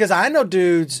 Because I know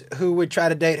dudes who would try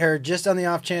to date her just on the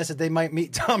off chance that they might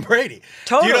meet Tom Brady.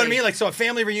 Totally. Do you know what I mean? Like, so at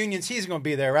family reunions, he's going to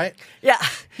be there, right? Yeah.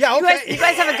 Yeah, okay. You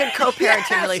guys have a good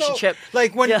co-parenting relationship. So,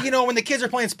 like, when when the kids are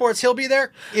playing sports, he'll be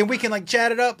there, and we can, like,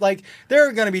 chat it up. Like, there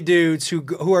are going to be dudes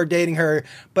who are dating her.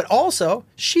 But also,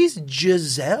 she's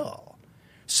Giselle.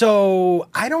 So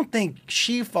I don't think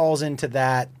she falls into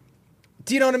that.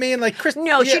 Do you know what I mean? Like Chris.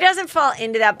 No, she doesn't fall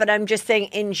into that. But I'm just saying,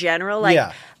 in general,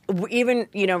 like even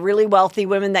really wealthy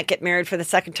women that get married for the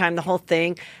second time, the whole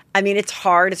thing. I mean, it's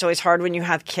hard. It's always hard when you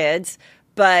have kids.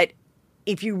 But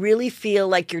if you really feel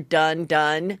like you're done, they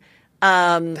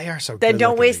are so. Then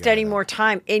don't waste any though. more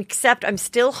time. Except, I'm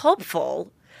still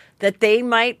hopeful that they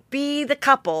might be the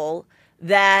couple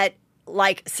that,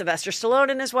 like Sylvester Stallone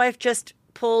and his wife, just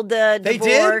pulled the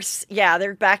divorce. Did? Yeah,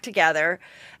 they're back together.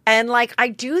 And, like, I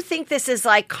do think this is,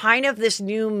 like, kind of this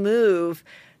new move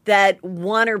that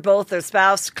one or both the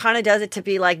spouse kind of does it to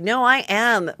be like, no, I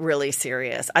am really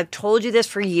serious. I've told you this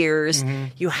for years.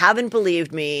 Mm-hmm. You haven't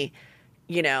believed me,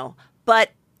 But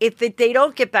if they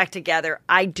don't get back together,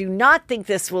 I do not think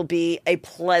this will be a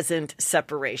pleasant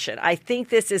separation. I think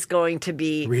this is going to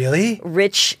be really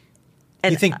rich.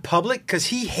 And you think public? Because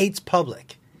he hates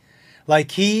public. Like,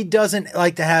 he doesn't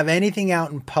like to have anything out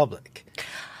in public.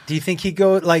 Do you think he'd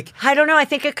go like... I don't know. I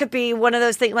think it could be one of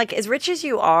those things. Like, as rich as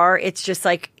you are, it's just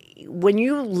like when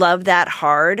you love that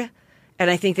hard, and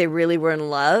I think they really were in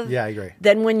love. Yeah, I agree.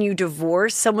 Then when you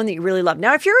divorce someone that you really love.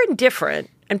 Now, if you're indifferent,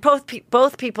 and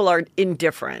both people are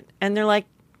indifferent, and they're like...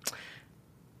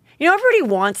 everybody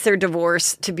wants their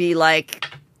divorce to be like,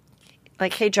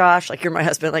 hey, Josh, like, you're my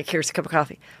husband. Like, here's a cup of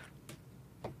coffee.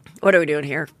 What are we doing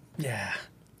here? Yeah.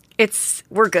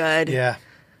 We're good. Yeah.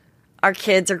 Our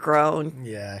kids are grown.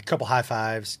 Yeah, a couple high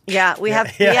fives. Yeah, we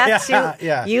have to.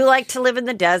 Yeah. You like to live in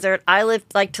the desert. I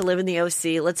like to live in the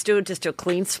OC. Let's do just a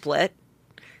clean split.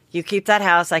 You keep that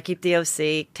house. I keep the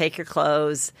OC. Take your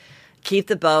clothes. Keep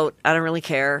the boat. I don't really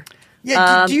care.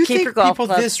 Yeah, do you keep think your golf people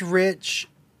club. this rich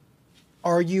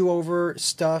argue over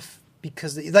stuff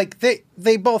because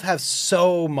they both have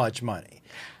so much money?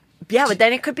 Yeah, but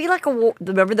then it could be like a war.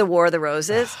 Remember the War of the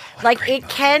Roses? Like it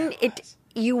can.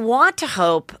 You want to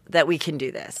hope that we can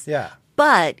do this. Yeah.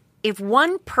 But if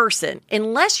one person,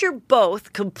 unless you're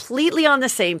both completely on the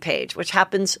same page, which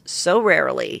happens so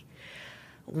rarely,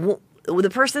 the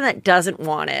person that doesn't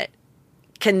want it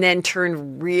can then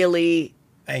turn really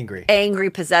angry,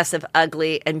 possessive,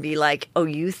 ugly, and be like, oh,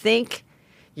 you think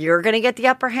you're going to get the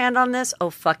upper hand on this? Oh,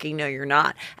 fucking no, you're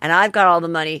not. And I've got all the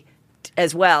money.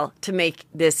 as well to make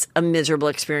this a miserable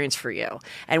experience for you.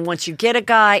 And once you get a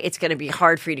guy, it's going to be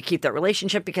hard for you to keep that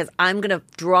relationship because I'm going to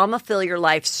drama fill your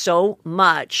life so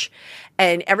much.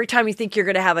 And every time you think you're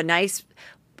going to have a nice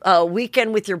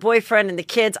weekend with your boyfriend and the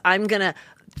kids, I'm going to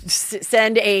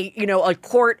send a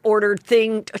court ordered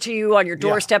thing to you on your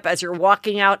doorstep as you're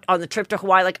walking out on the trip to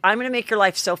Hawaii. Like, I'm going to make your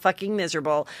life so fucking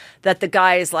miserable that the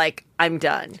guy is like, I'm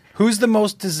done. Who's the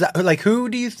most who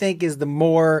do you think is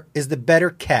the better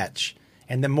catch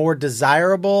and the more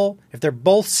desirable? If they're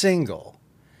both single,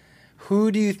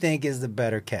 who do you think is the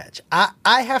better catch?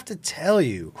 I have to tell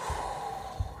you,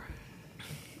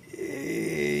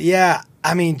 yeah.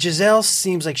 I mean, Giselle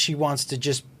seems like she wants to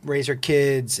just raise her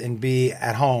kids and be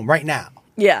at home right now.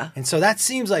 Yeah. And so that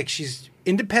seems like she's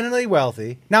independently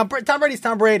wealthy. Now, Tom Brady's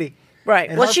Tom Brady. Right.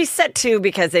 And well, she's set too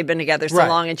because they've been together so Right.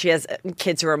 long and she has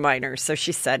kids who are minors. So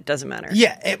she's set. Doesn't matter.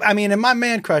 Yeah. I mean, in my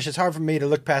man crush, it's hard for me to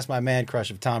look past my man crush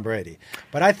of Tom Brady.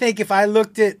 But I think if I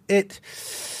looked at it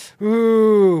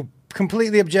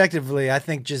completely objectively, I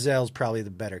think Giselle's probably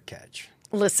the better catch.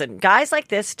 Listen, guys like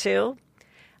this too,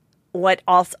 what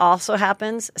also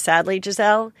happens, sadly,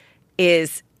 Giselle,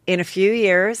 is in a few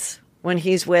years when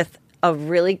he's with a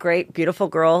really great, beautiful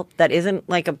girl that isn't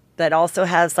that also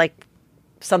has like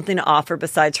something to offer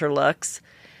besides her looks,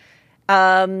 you're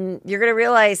going to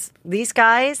realize these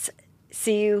guys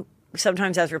see you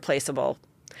sometimes as replaceable.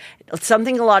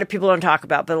 Something a lot of people don't talk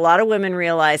about, but a lot of women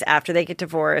realize after they get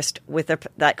divorced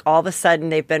that all of a sudden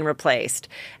they've been replaced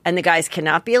and the guys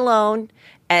cannot be alone.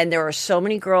 And there are so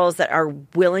many girls that are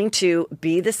willing to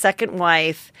be the second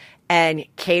wife and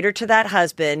cater to that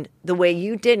husband the way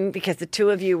you didn't because the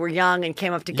two of you were young and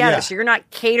came up together. Yeah. So you're not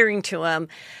catering to him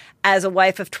as a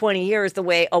wife of 20 years the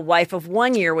way a wife of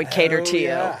 1 year would cater to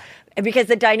you. And because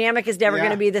the dynamic is never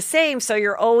going to be the same. So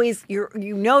you're always, you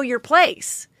know your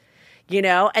place,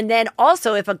 And then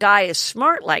also if a guy is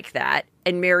smart like that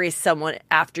and marries someone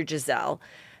after Giselle,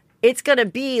 it's going to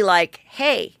be like,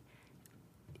 hey,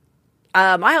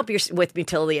 I hope you're with me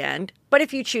till the end. But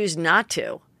if you choose not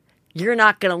to, you're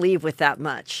not going to leave with that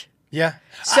much. Yeah.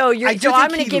 So I'm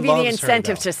going to give you the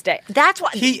incentive to stay. That's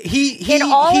what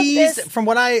he's from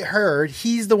what I heard,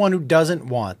 he's the one who doesn't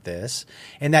want this,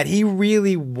 and that he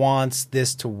really wants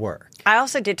this to work. I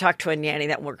also did talk to a nanny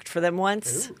that worked for them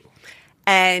once,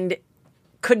 and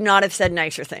could not have said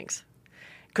nicer things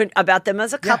about them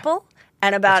as a couple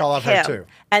and about That's all I've heard him, too.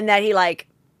 and that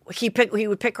he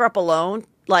would pick her up alone,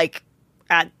 like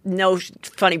at no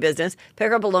funny business, pick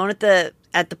her up alone at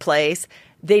the place.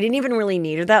 They didn't even really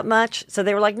need her that much. So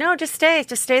they were like, no, just stay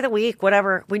the week,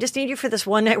 whatever. We just need you for this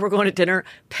one night. We're going to dinner,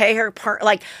 pay her part.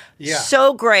 Like,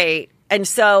 so great. And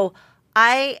so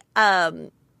I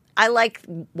like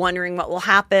wondering what will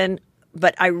happen,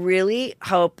 but I really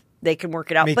hope they can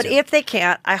work it out. But if they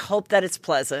can't, I hope that it's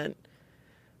pleasant.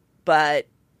 But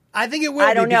I think it will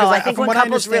I don't know. I think when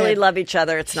couples really love love each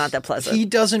other, it's not that pleasant. He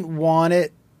doesn't want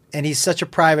it, and he's such a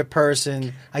private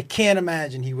person. I can't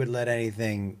imagine he would let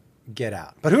anything get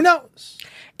out. But who knows?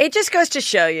 It just goes to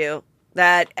show you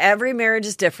that every marriage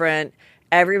is different.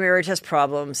 Every marriage has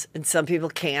problems, and some people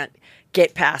can't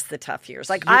get past the tough years.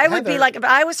 Like, I would be like, if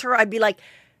I was her, I'd be like,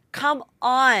 come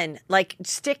on, like,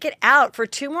 stick it out for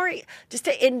 2 more.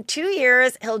 In 2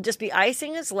 years, he'll just be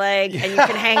icing his leg, and you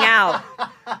can hang out.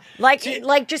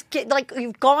 Just get, like,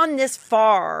 you've gone this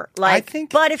far. Like, I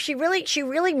think, but if she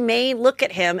really may look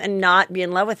at him and not be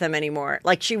in love with him anymore.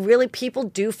 Like, people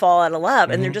do fall out of love,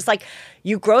 and they're just like,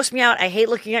 you gross me out. I hate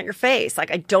looking at your face. Like,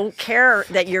 I don't care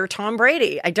that you're Tom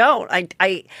Brady. I don't.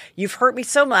 You've hurt me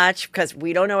so much because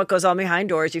we don't know what goes on behind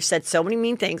doors. You've said so many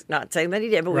mean things. Not saying that he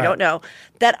did, but we don't know,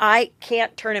 that I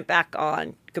can't turn it back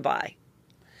on. Goodbye.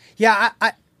 Yeah,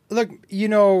 I look,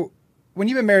 when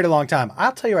you've been married a long time,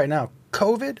 I'll tell you right now,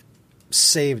 COVID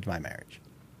saved my marriage.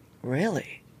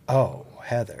 Really? Oh,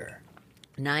 Heather.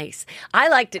 Nice. I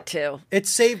liked it too.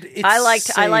 I liked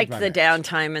the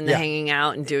downtime and the hanging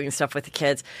out and doing stuff with the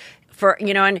kids.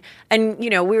 And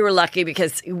we were lucky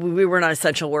because we were not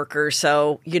essential workers,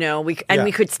 so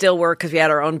we could still work because we had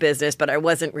our own business, but I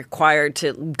wasn't required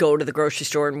to go to the grocery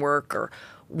store and work or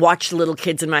watch little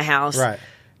kids in my house. Right.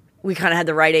 We kind of had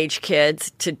the right age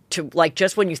kids to like,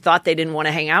 just when you thought they didn't want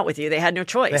to hang out with you, they had no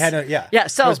choice. They had no, yeah.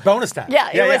 So it was bonus time.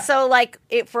 Yeah, it was so like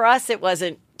for us, it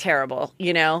wasn't terrible,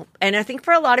 And I think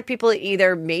for a lot of people, it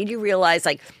either made you realize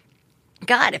like,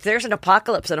 God, if there's an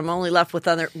apocalypse and I'm only left with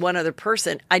one other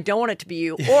person, I don't want it to be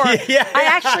you. Or I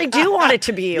actually do want it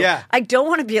to be you. Yeah. I don't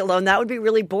want to be alone. That would be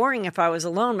really boring if I was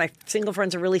alone. My single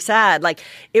friends are really sad. Like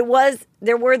there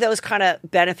were those kind of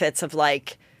benefits of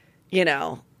like,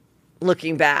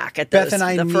 looking back at Beth and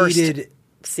I the first needed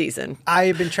season. I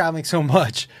have been traveling so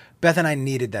much. Beth and I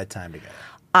needed that time together.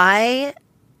 I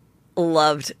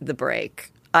loved the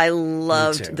break. I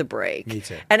loved the break. Me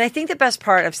too. And I think the best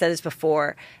part, I've said this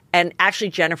before, and actually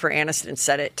Jennifer Aniston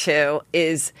said it too,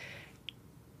 is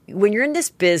when you're in this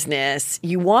business,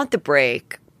 you want the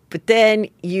break, but then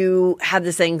you have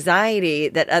this anxiety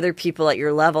that other people at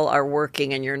your level are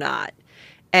working and you're not.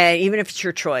 And even if it's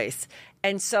your choice.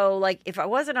 And so, like, if I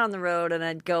wasn't on the road and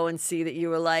I'd go and see that you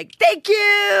were like, thank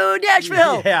you,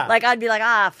 Nashville. Yeah. Like, I'd be like,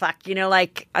 fuck,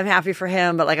 like, I'm happy for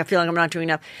him, but, like, I feel like I'm not doing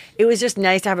enough. It was just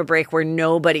nice to have a break where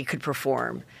nobody could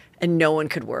perform and no one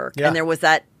could work. Yeah. And there was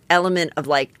that element of,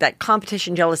 like, that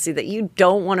competition jealousy that you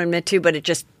don't want to admit to, but it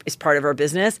just is part of our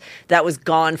business. That was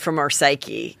gone from our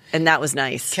psyche. And that was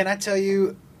nice. Can I tell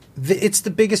you, it's the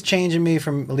biggest change in me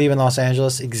from leaving Los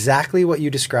Angeles. Exactly what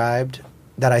you described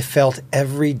that I felt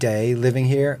every day living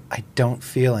here, I don't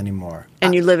feel anymore.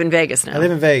 And you live in Vegas now. I live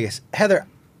in Vegas. Heather,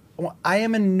 I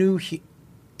am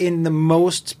in the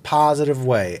most positive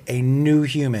way, a new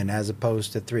human as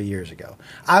opposed to 3 years ago.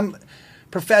 I'm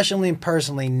professionally and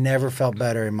personally never felt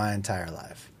better in my entire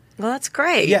life. Well, that's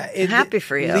great. Yeah. I'm happy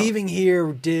for you. Leaving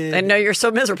here did... I know you're so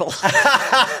miserable.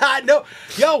 No.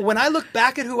 Yo, when I look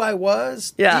back at who I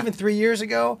was, Yeah. even 3 years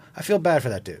ago, I feel bad for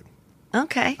that dude.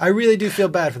 Okay. I really do feel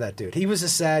bad for that dude. He was a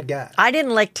sad guy. I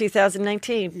didn't like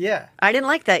 2019. Yeah. I didn't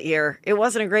like that year. It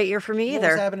wasn't a great year for me either.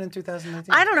 What was happening in 2019?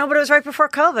 I don't know, but it was right before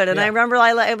COVID, and Yeah. I remember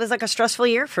it was like a stressful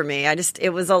year for me.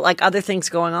 It was like other things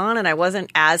going on, and I wasn't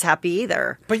as happy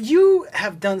either. But you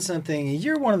have done something.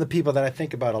 You're one of the people that I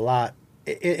think about a lot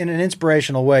in an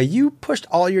inspirational way. You pushed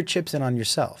all your chips in on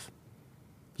yourself.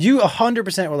 You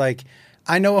 100% were like,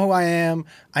 I know who I am.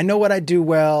 I know what I do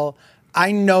well.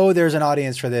 I know there's an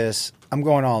audience for this. I'm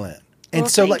going all in. And Well,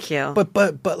 so thank you.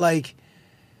 But like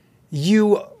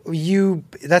you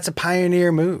that's a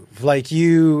pioneer move. Like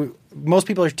most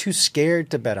people are too scared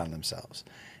to bet on themselves.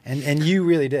 And you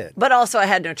really did. But also, I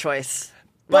had no choice.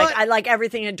 But-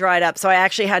 Everything had dried up, so I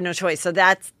actually had no choice. So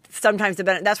that's sometimes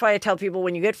that's why I tell people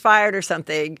when you get fired or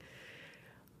something,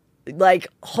 like,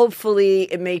 hopefully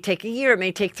it may take a year, it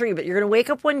may take 3, but you're going to wake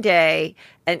up one day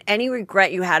and any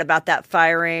regret you had about that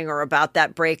firing or about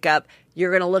that breakup, you're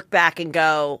going to look back and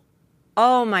go,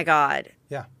 oh my God.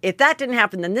 Yeah. If that didn't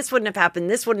happen, then this wouldn't have happened.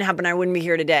 This wouldn't happen. I wouldn't be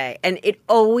here today. And it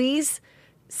always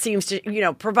seems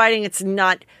to, providing it's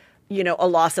not, a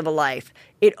loss of a life,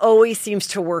 it always seems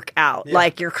to work out. Yeah.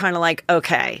 Like, you're kind of like,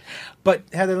 okay. But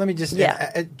Heather, let me just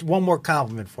Yeah. one more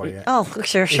compliment for you. Oh,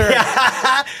 sure.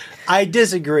 I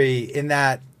disagree in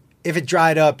that if it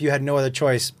dried up, you had no other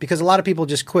choice because a lot of people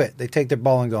just quit. They take their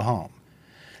ball and go home.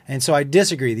 And so I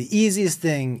disagree. The easiest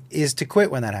thing is to quit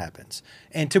when that happens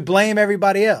and to blame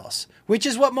everybody else, which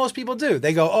is what most people do.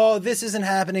 They go, oh, this isn't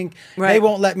happening. Right. They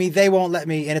won't let me.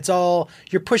 And it's all,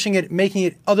 you're pushing it, making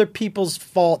it other people's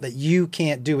fault that you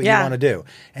can't do what you want to do.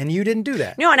 And you didn't do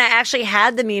that. No, and I actually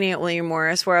had the meeting at William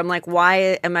Morris where I'm like,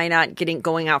 why am I not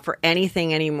going out for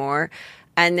anything anymore?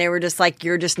 And they were just like,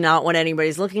 you're just not what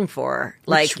anybody's looking for.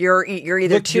 Like, you're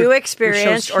either too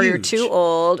experienced or you're too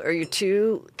old or you're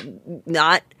too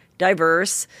not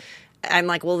diverse. I'm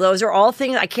like, well, those are all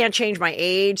things. I can't change my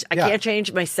age. I can't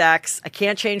change my sex. I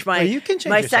can't change my you can change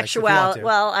my your sex if you want sexuality. to.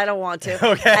 Well, I don't want to.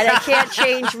 Okay. And I can't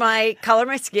change my color of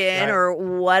my skin Right. or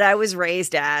what I was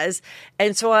raised as.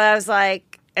 And so I was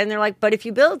like, and they're like, but if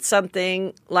you build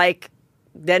something, like,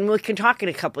 then we can talk in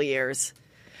a couple of years.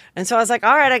 And so I was like,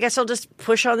 all right, I guess I'll just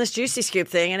push on this Juicy Scoop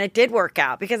thing. And it did work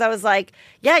out because I was like,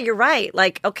 yeah, you're right.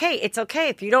 Like, okay, it's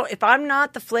okay. If I'm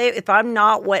not the flavor, if I'm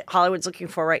not what Hollywood's looking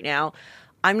for right now,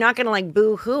 I'm not going to like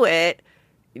boo-hoo it.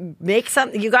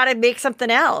 You got to make something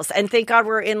else. And thank God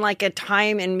we're in like a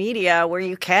time in media where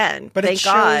you can. But thank it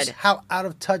shows God. how out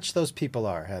of touch those people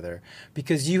are, Heather,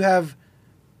 because you have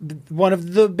one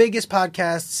of the biggest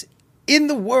podcasts in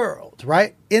the world,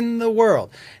 right? In the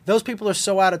world. Those people are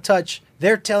so out of touch.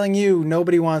 They're telling you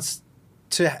nobody wants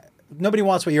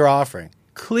what you're offering.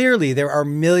 Clearly, there are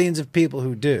millions of people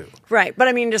who do. Right. But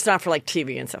I mean, just not for like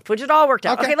TV and stuff, which it all worked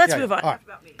out. Okay, let's move on. All right.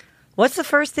 What's the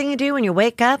first thing you do when you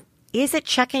wake up? Is it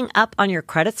checking up on your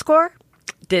credit score?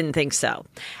 Didn't think so.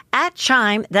 At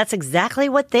Chime, that's exactly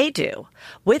what they do.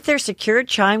 With their secured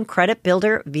Chime Credit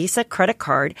Builder Visa credit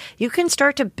card, you can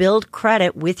start to build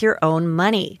credit with your own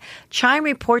money. Chime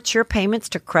reports your payments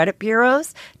to credit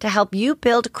bureaus to help you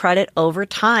build credit over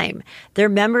time. Their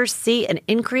members see an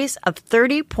increase of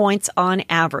 30 points on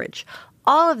average.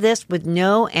 All of this with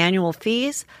no annual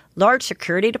fees, large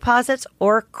security deposits,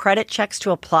 or credit checks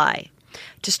to apply.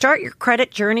 To start your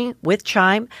credit journey with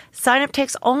Chime, sign up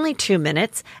takes only 2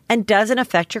 minutes and doesn't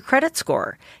affect your credit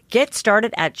score. Get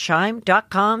started at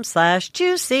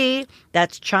chime.com/juicy.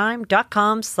 That's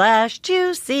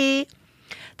chime.com/juicy.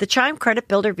 The Chime Credit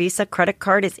Builder Visa credit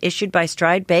card is issued by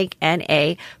Stride Bank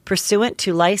N.A. pursuant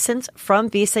to license from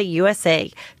Visa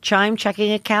USA, Chime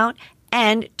checking account,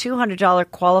 and $200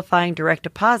 qualifying direct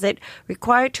deposit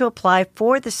required to apply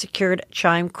for the secured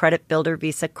Chime Credit Builder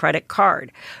Visa credit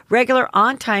card. Regular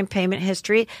on-time payment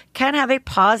history can have a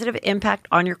positive impact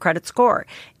on your credit score.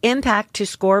 Impact to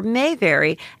score may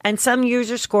vary, and some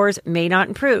user scores may not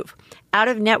improve.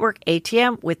 Out-of-network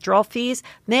ATM withdrawal fees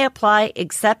may apply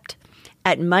except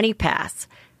at MoneyPass.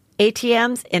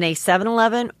 ATMs in a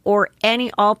 7-Eleven or any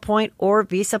Allpoint or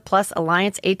Visa Plus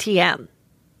Alliance ATM.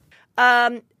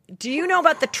 Do you know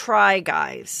about the Try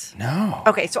Guys? No.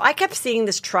 Okay, so I kept seeing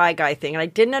this Try Guy thing, and I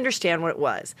didn't understand what it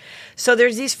was. So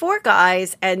there's these 4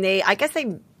 guys, and I guess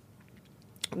they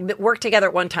worked together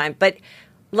at one time, but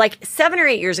like 7 or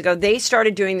 8 years ago, they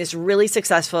started doing this really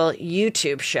successful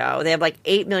YouTube show. They have like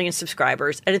 8 million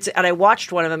subscribers, and I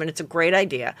watched one of them, and it's a great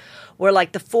idea. Where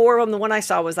like the 4 of them, the one I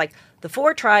saw was like the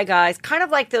 4 Try Guys, kind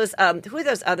of like those. Who are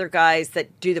those other guys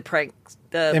that do the pranks?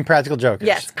 The Impractical Jokers.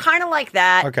 Yes, kind of like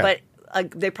that, okay. But.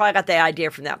 They probably got the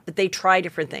idea from that, but they try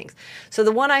different things. So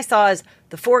the one I saw is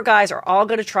the 4 guys are all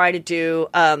going to try to do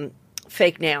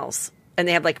fake nails, and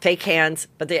they have like fake hands,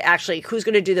 but they actually, who's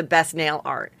going to do the best nail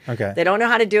art? Okay. They don't know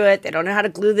how to do it. They don't know how to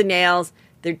glue the nails.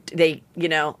 They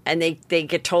and they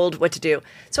get told what to do.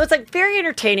 So it's like very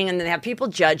entertaining, and then they have people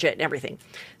judge it and everything.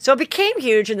 So it became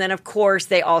huge, and then of course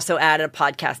they also added a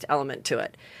podcast element to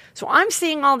it. So I'm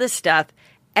seeing all this stuff,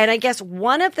 and I guess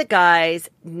one of the guys,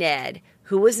 Ned,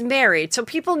 who was married. So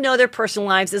people know their personal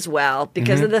lives as well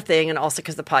because of the thing, and also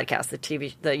because of the podcast, the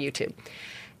TV, the YouTube.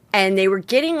 And they were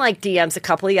getting like DMs, a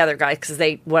couple of the other guys, because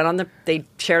they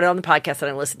shared it on the podcast, and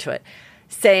I listened to it,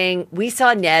 saying, we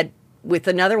saw Ned with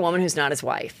another woman who's not his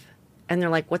wife. And they're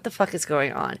like, what the fuck is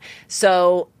going on?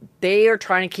 So they are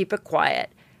trying to keep it quiet.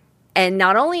 And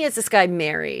not only is this guy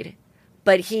married,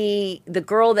 but they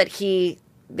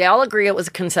all agree it was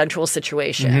a consensual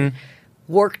situation.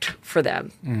 Worked for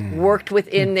them, worked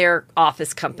within their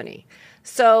office company.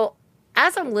 So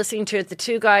as I'm listening to it, the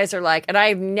 2 guys are like, and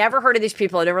I've never heard of these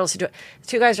people, I never listened to it. The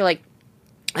 2 guys are like,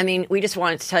 I mean, we just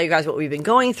wanted to tell you guys what we've been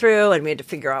going through, and we had to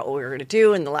figure out what we were going to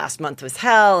do, and the last month was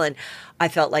hell, and I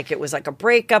felt like it was like a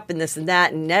breakup and this and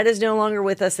that, and Ned is no longer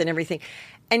with us and everything.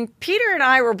 And Peter and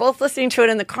I were both listening to it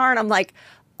in the car, and I'm like,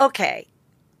 okay,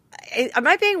 am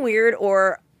I being weird,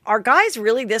 or are guys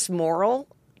really this moral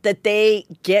that they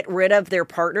get rid of their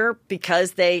partner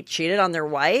because they cheated on their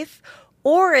wife?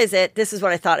 Or is it, this is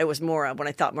what I thought it was more of when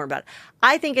I thought more about it.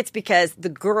 I think it's because the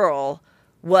girl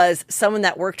was someone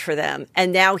that worked for them,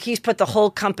 and now he's put the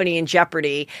whole company in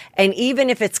jeopardy. And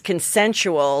even if it's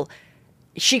consensual,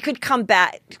 she could come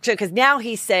back, because now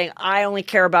he's saying, I only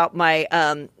care about my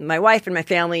my wife and my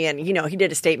family. And, he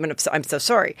did a statement of, I'm so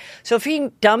sorry. So if he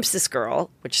dumps this girl,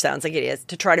 which sounds like it is,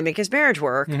 to try to make his marriage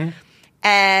work,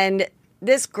 and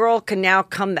this girl can now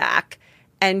come back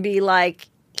and be like,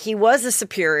 he was a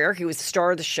superior. He was the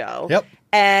star of the show. Yep.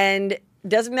 And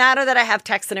doesn't matter that I have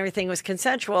text and everything was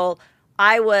consensual.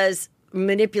 I was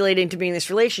manipulating to be in this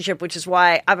relationship, which is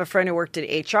why I have a friend who worked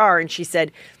in HR, and she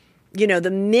said,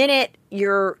 the minute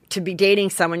you're to be dating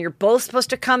someone, you're both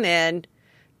supposed to come in,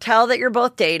 tell that you're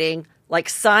both dating, like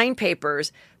sign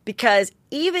papers, because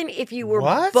even if you were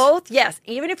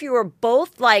even if you were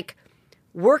both like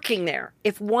working there,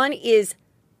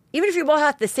 even if you both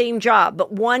have the same job,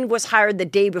 but one was hired the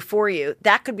day before you,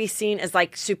 that could be seen as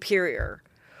like superior,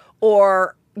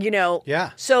 or, Yeah.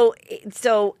 So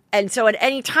at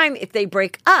any time, if they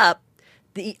break up,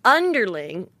 the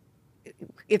underling,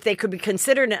 if they could be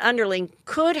considered an underling,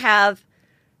 could have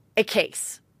a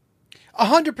case.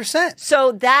 100%.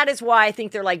 So that is why I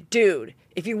think they're like, dude,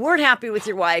 if you weren't happy with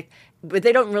your wife, but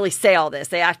they don't really say all this.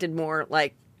 They acted more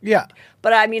like, yeah.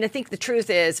 But I mean, I think the truth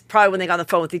is probably when they got on the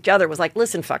phone with each other was like,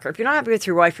 listen, fucker, if you're not happy with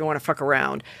your wife, you want to fuck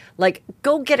around, like,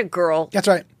 go get a girl. That's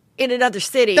right. In another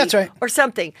city. That's right. Or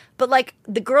something. But like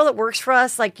the girl that works for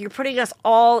us, like, you're putting us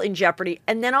all in jeopardy.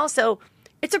 And then also,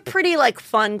 it's a pretty like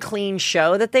fun, clean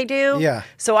show that they do. Yeah.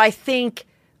 So I think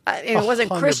it wasn't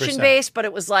 100%. Christian based, but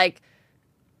it was like,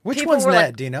 which one's Ned?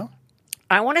 Like, do you know?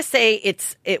 I want to say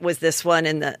it was this one,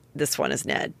 and this one is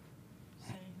Ned.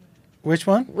 Which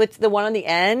one? With the one on the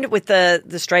end with the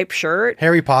striped shirt.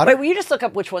 Harry Potter? Wait, will you just look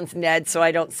up which one's Ned so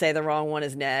I don't say the wrong one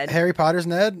is Ned? Harry Potter's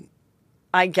Ned?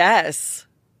 I guess.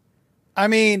 I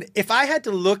mean, if I had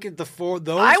to look at those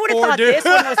I would have thought this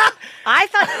one was. I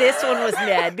thought this one was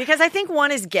Ned because I think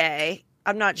one is gay.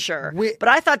 I'm not sure, but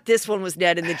I thought this one was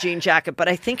Ned in the jean jacket. But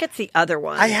I think it's the other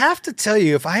one. I have to tell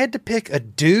you, if I had to pick a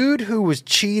dude who was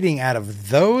cheating out of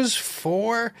those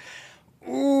 4,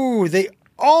 ooh, they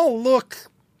all look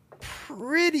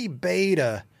pretty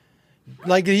beta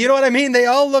Like, you know what I mean? They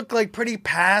all look like pretty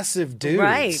passive dudes.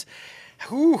 Right.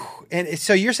 Whew. And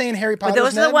so you're saying Harry Potter? But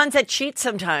those are the ones that cheat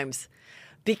sometimes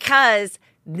because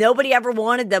nobody ever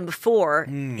wanted them before.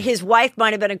 His wife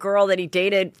might have been a girl that he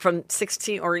dated from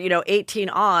 16 or 18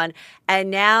 on, and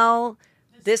now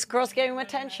this girl's getting him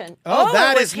attention. Oh,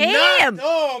 that is him. not.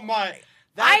 Oh my!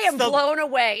 I am blown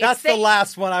away. That's the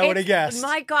last one I would have guessed.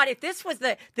 My God, if this was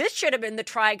this should have been the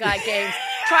Try Guy games.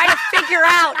 Try to figure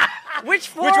out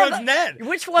which one's Ned.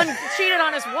 Which one cheated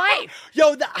on his wife.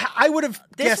 Yo, I would have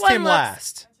guessed him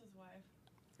last.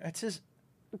 That's his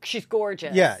wife. She's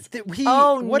gorgeous. Yeah.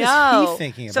 What is he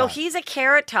thinking about? So he's a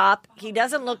carrot top. He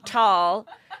doesn't look tall.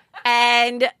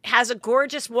 And has a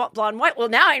gorgeous blonde white. Well,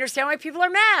 now I understand why people are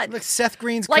mad. Look, Seth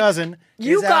Green's cousin.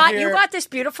 You got this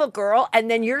beautiful girl,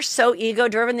 and then you're so ego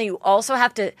driven that you also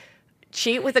have to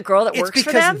cheat with a girl that works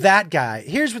for them. It's because that guy.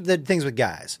 Here's what the things with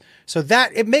guys. So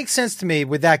that it makes sense to me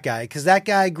with that guy because that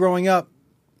guy growing up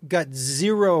got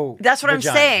zero. That's what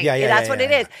vagina. I'm saying. Yeah, that's what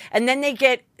it is. And then they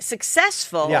get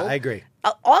successful. Yeah, I agree.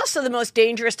 Also, the most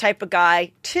dangerous type of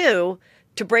guy, too,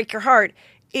 to break your heart,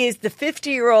 is the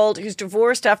 50-year-old who's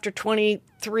divorced after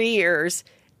 23 years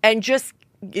and just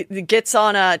gets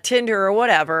on a Tinder or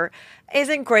whatever,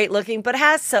 isn't great looking, but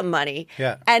has some money.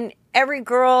 Yeah. And every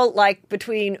girl, like,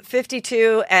 between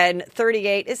 52 and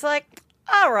 38 is like,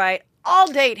 all right, I'll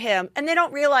date him. And they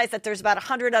don't realize that there's about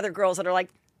 100 other girls that are like,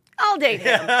 I'll date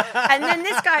him. And then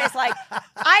this guy is like,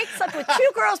 I slept with 2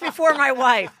 girls before my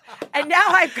wife, and now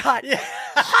I've got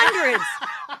hundreds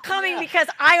coming because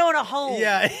I own a home.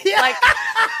 Yeah. Like,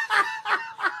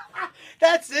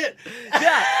 that's it.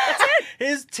 Yeah, that's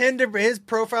it. His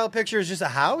profile picture is just a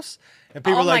house. And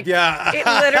people are like, it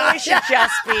literally should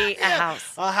just be a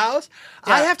house. A house?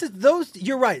 Yeah.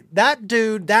 You're right. That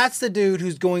dude, that's the dude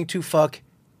who's going to fuck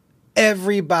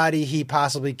everybody he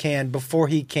possibly can before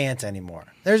he can't anymore.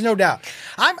 There's no doubt.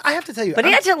 I have to tell you. But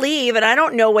he had to leave, and I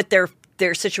don't know what their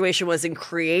situation was in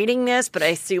creating this, but I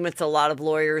assume it's a lot of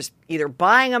lawyers either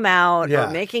buying him out or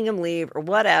making him leave or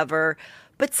whatever.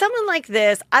 But someone like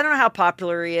this, I don't know how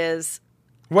popular he is.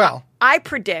 Well, I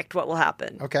predict what will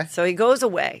happen. Okay. So he goes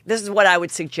away. This is what I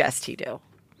would suggest he do.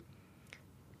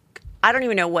 I don't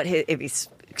even know if he's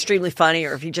extremely funny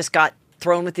or if he just got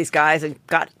thrown with these guys and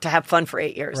got to have fun for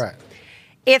 8 years. Right.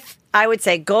 If I would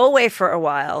say go away for a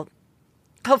while,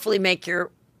 hopefully make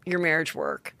your marriage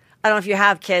work. I don't know if you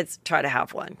have kids, try to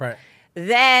have one. Right.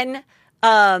 Then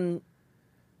come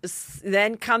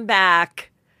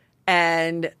back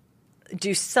and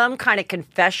do some kind of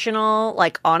confessional,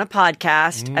 like on a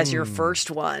podcast as your first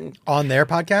one. On their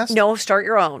podcast? No, start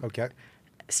your own. Okay.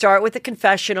 Start with a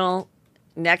confessional.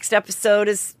 Next episode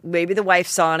is maybe the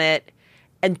wife's on it.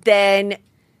 And then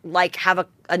like have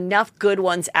enough good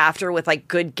ones after with like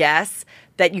good guests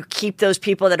that you keep those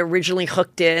people that originally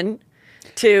hooked in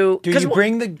to. Do you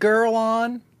bring the girl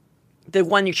on? The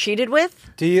one you cheated with?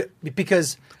 Do you?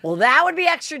 Because. Well, that would be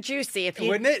extra juicy if you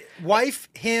wouldn't it? Wife,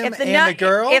 him, and the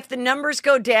girl. If the numbers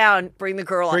go down, bring the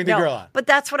girl on. Bring the girl on. But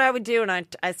that's what I would do, and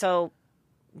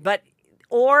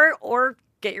or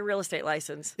get your real estate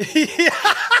license.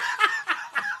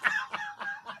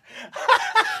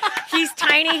 He's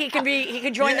tiny. He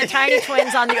can join the Tiny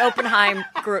Twins on the Oppenheim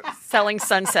group selling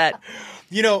Sunset.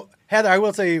 You know, Heather, I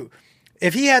will tell you,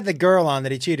 if he had the girl on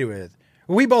that he cheated with.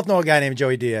 We both know a guy named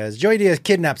Joey Diaz. Joey Diaz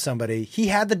kidnapped somebody. He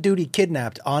had the dude he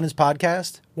kidnapped on his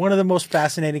podcast. One of the most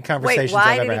fascinating conversations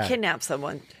I've ever had. Why did he kidnap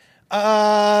someone?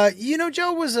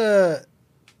 Joe was a...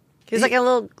 He was like a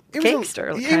little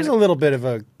gangster. He was a little bit of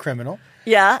a criminal.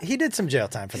 Yeah. He did some jail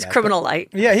time for that. He's criminal light.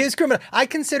 Yeah, he was criminal. I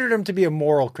considered him to be a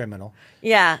moral criminal.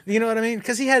 Yeah. You know what I mean?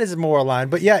 Because he had his moral line.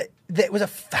 But yeah, it was a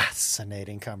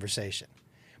fascinating conversation.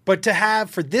 But to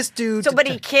have for this dude, but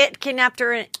he kidnapped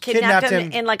him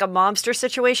in like a mobster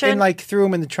situation, and like threw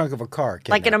him in the trunk of a car,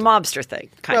 like in a mobster thing.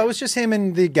 Well, it was just him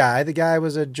and the guy. The guy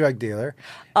was a drug dealer.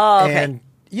 Oh, okay. And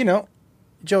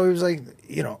Joey was like,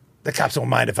 the cops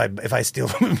won't mind if I steal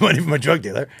money from a drug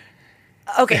dealer.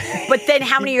 Okay, but then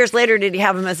how many years later did he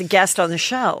have him as a guest on the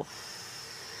show?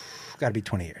 Got to be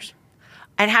 20 years.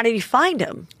 And how did he find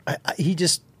him?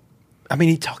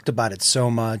 He talked about it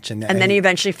so much, and then he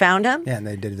eventually found him. Yeah, and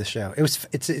they did the show.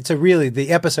 The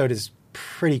episode is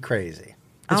pretty crazy.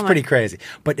 It's pretty crazy.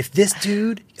 But if this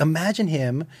dude, imagine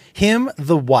him,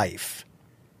 the wife,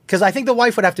 because I think the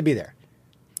wife would have to be there.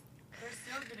 They're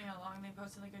still getting along. They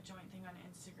posted like a joint thing on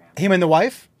Instagram. Him and the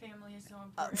wife. Family is so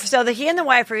important. So he and the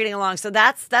wife are getting along. So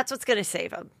that's what's going to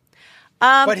save him.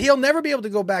 But he'll never be able to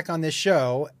go back on this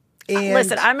show. And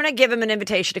listen, I'm going to give him an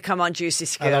invitation to come on Juicy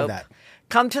Scoop. I love that.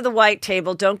 Come to the white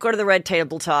table. Don't go to the red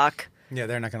table talk. Yeah,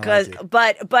 they're not going to like you.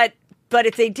 But But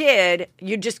if they did,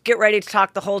 you'd just get ready to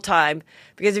talk the whole time.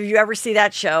 Because if you ever see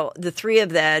that show, the three of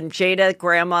them, Jada,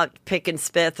 Grandma, Pick, and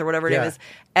Smith, or whatever her name is,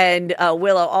 and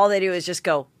Willow, all they do is just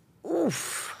go,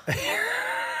 oof.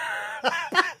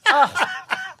 Oh,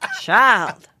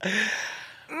 child.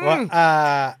 Well,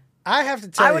 I have to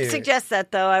tell you. I would suggest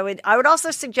that, though. I would also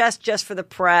suggest, just for the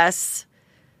press,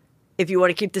 if you want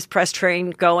to keep this press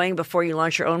train going before you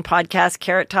launch your own podcast,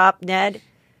 Carrot Top, Ned,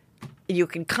 you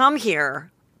can come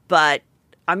here, but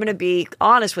I'm going to be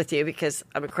honest with you because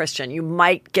I'm a Christian. You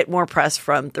might get more press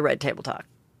from the Red Table Talk.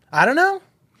 I don't know.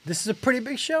 This is a pretty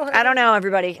big show. I don't know,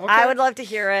 everybody. Okay. I would love to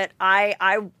hear it.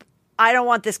 I don't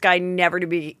want this guy never to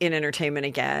be in entertainment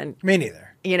again. Me neither.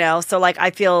 You know, so like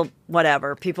I feel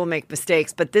whatever. People make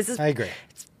mistakes, but this is. I agree.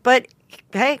 But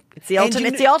hey, it's the ultimate.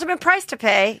 It's the ultimate price to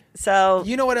pay. So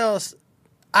you know what else?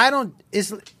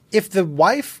 If the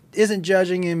wife isn't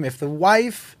judging him,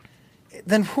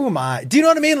 then who am I? Do you know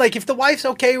what I mean? Like, if the wife's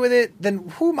okay with it, then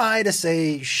who am I to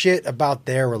say shit about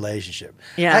their relationship?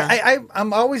 Yeah.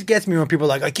 I'm always gets me when people are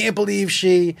like, I can't believe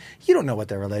you don't know what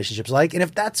their relationship's like. And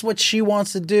if that's what she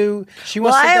wants to do, she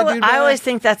wants to take that dude back. I always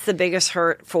think that's the biggest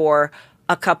hurt for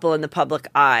a couple in the public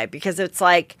eye, because it's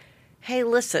like, hey,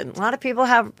 listen, a lot of people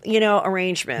have,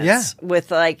 arrangements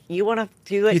with like, you want to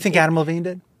do it. You think Adam Levine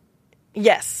did?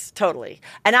 Yes, totally.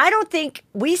 And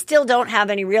we still don't have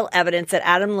any real evidence that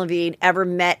Adam Levine ever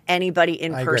met anybody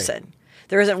in person. Agree.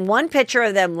 There isn't one picture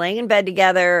of them laying in bed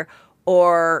together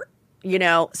or,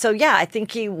 so yeah, I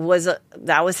think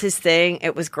that was his thing.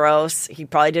 It was gross. He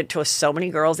probably did it to so many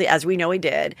girls, as we know he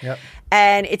did. Yep.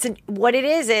 And what it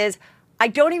is I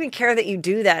don't even care that you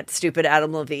do that, stupid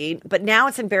Adam Levine, but now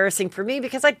it's embarrassing for me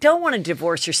because I don't want to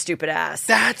divorce your stupid ass.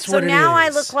 That's what it is. So now I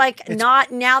look like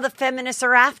now the feminists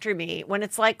are after me when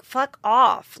it's like, fuck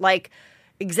off. Like,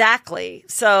 exactly.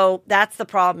 So that's the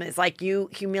problem, is like, you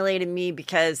humiliated me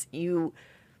because you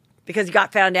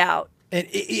got found out. And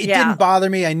it didn't bother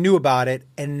me. I knew about it.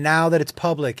 And now that it's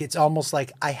public, it's almost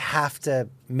like I have to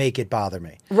make it bother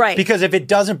me. Right. Because if it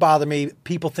doesn't bother me,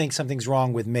 people think something's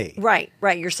wrong with me. Right.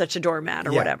 You're such a doormat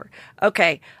or whatever.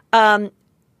 Okay.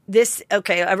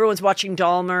 Everyone's watching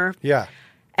Dahmer. Yeah.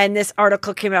 And this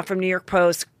article came out from New York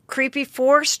Post. Creepy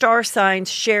 4-star signs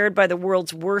shared by the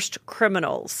world's worst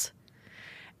criminals.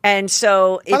 And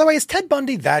so... By the way, is Ted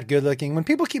Bundy that good looking? When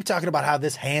people keep talking about how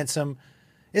this handsome,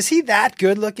 is he that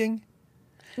good looking?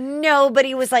 No, but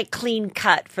he was like clean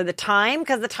cut for the time,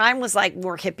 because the time was like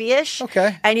more hippie-ish.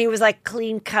 Okay. And he was like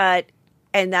clean cut,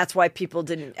 and that's why people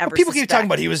didn't ever People suspect. keep talking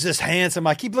about he was just handsome.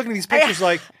 I keep looking at these pictures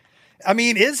like, I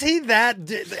mean, is he that?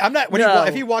 I'm not. No.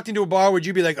 If he walked into a bar, would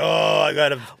you be like, oh, I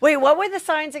gotta? Wait, what were the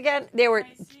signs again? They were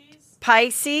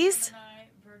Pisces, Gemini,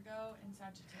 Virgo, and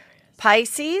Sagittarius.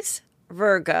 Pisces,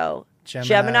 Virgo,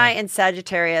 Gemini, and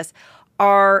Sagittarius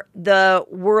are the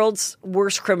world's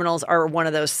worst criminals. Are one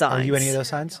of those signs. Are you any of those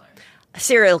signs?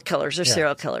 Serial killers are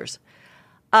serial killers.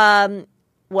 Well,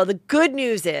 the good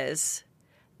news is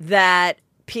that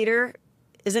Peter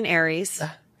is an Aries.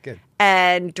 Good.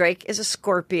 And Drake is a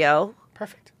Scorpio.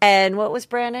 Perfect. And what was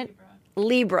Brandon?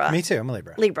 Libra. Me too. I'm a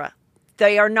Libra. Libra.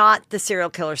 They are not the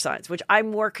serial killer signs, which I'm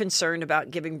more concerned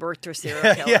about giving birth to a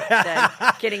serial killer than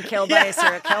getting killed by a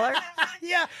serial killer.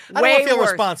 Yeah. I don't want to feel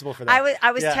responsible for that.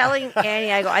 I was telling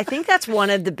Annie, I think that's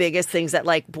one of the biggest things that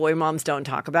like boy moms don't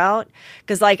talk about.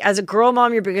 Because like as a girl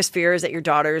mom, your biggest fear is that your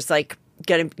daughter's like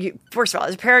first of all,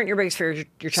 as a parent, your biggest fear is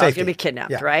your child's going to be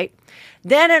kidnapped, right?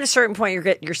 Then at a certain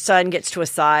point, your son gets to a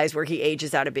size where he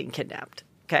ages out of being kidnapped.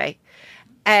 Okay.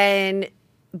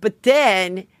 But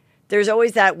then there's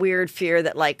always that weird fear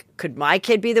that like, could my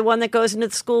kid be the one that goes into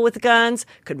the school with the guns?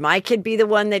 Could my kid be the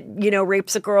one that,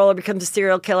 rapes a girl or becomes a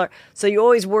serial killer? So you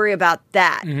always worry about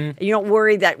that. Mm-hmm. You don't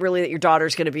worry that your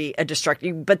daughter's going to be a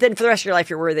destructive, but then for the rest of your life,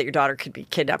 you're worried that your daughter could be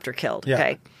kidnapped or killed. Yeah.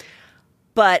 Okay.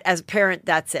 But as a parent,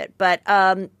 that's it. But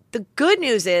the good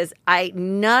news is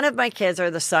none of my kids are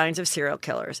the signs of serial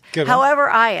killers. However,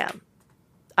 I am.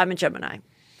 I'm a Gemini.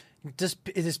 Has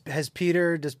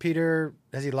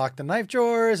he locked the knife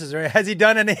drawers? Has he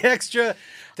done any extra?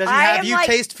 Does he have you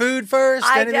taste food first?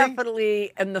 Anything?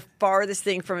 Definitely am the farthest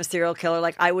thing from a serial killer.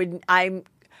 Like I'm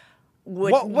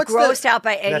grossed out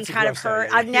by any kind of hurt.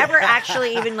 I've never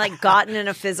actually even like gotten in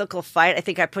a physical fight. I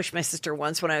think I pushed my sister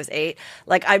once when I was 8.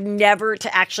 Like I've never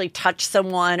to actually touch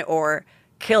someone or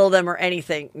kill them or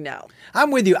anything. No. I'm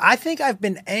with you. I think I've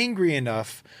been angry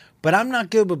enough, but I'm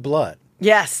not good with blood.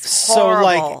 Yes.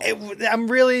 Horrible. So like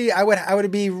I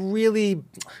would be really,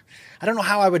 I don't know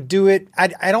how I would do it.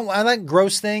 I like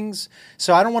gross things.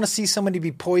 So I don't want to see somebody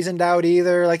be poisoned out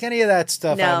either. Like any of that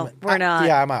stuff. No, we're not.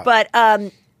 Yeah, I'm out. But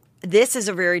This is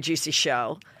a very juicy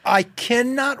show. I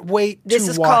cannot wait to watch this. This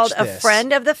is called A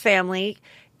Friend of the Family.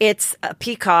 It's a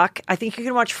Peacock. I think you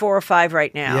can watch 4 or 5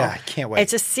 right now. Yeah, I can't wait.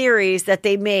 It's a series that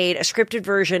they made, a scripted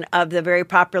version of the very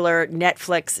popular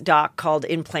Netflix doc called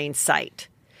In Plain Sight,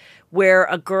 where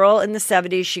a girl in the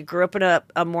 70s, she grew up in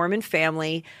a Mormon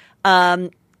family,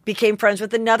 became friends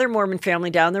with another Mormon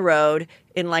family down the road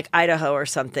in like Idaho or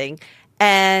something.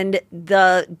 And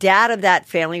the dad of that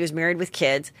family, who was married with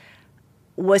kids,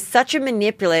 was such a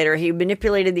manipulator. He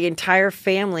manipulated the entire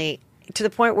family to the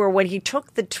point where when he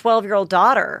took the 12-year-old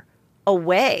daughter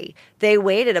away, they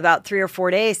waited about 3 or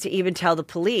 4 days to even tell the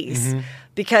police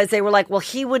because they were like, well,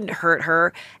 he wouldn't hurt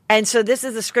her. And so this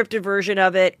is the scripted version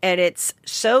of it, and it's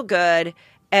so good.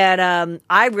 And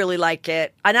I really like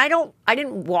it. And I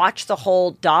didn't watch the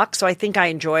whole doc, so I think I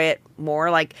enjoy it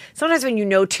more. Like sometimes when you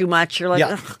know too much, you're like,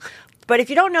 ugh. But if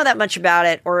you don't know that much about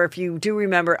it, or if you do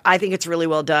remember, I think it's really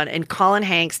well done. And Colin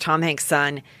Hanks, Tom Hanks'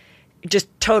 son, just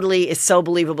totally is so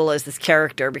believable as this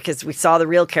character because we saw the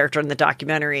real character in the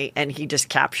documentary and he just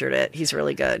captured it. He's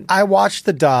really good. I watched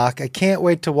the doc. I can't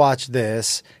wait to watch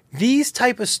this. These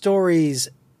type of stories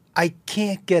I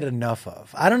can't get enough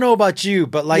of. I don't know about you,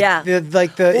 but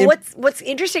what's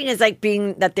interesting is like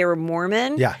being that they were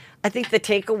Mormon. Yeah. I think the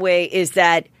takeaway is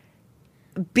that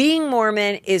being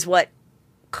Mormon is what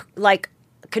like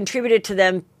contributed to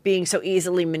them being so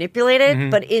easily manipulated.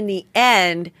 But in the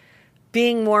end,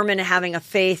 being Mormon and having a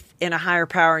faith in a higher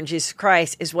power in Jesus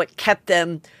Christ is what kept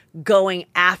them going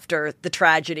after the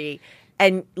tragedy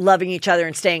and loving each other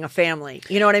and staying a family.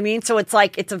 You know what I mean? So it's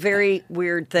like, it's a very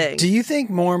weird thing. Do you think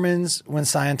Mormons, when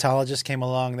Scientologists came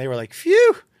along, they were like,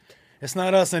 phew, it's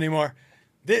not us anymore.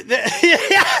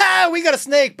 Yeah, we got a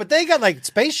snake, but they got like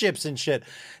spaceships and shit.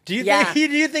 Do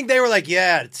you think they were like,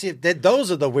 yeah,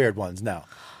 those are the weird ones now?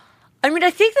 I mean,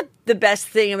 I think the best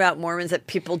thing about Mormons that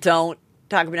people don't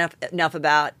talk enough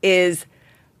about is,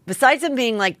 besides them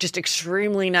being like just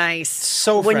extremely nice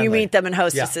so when friendly. you meet them in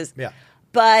hostesses, yeah.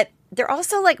 But they're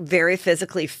also like very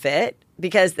physically fit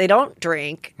because they don't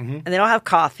drink and they don't have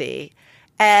coffee.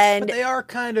 But they are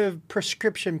kind of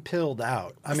prescription pilled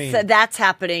out. I mean, so that's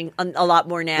happening a lot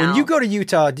more now. When you go to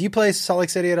Utah, do you play Salt Lake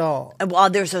City at all? Well,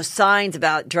 there's those signs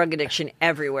about drug addiction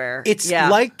everywhere. It's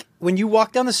like when you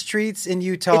walk down the streets in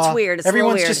Utah. It's weird. It's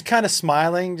everyone's weird. Just kind of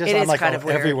smiling. Just it I'm is like, kind of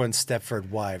weird. Everyone's Stepford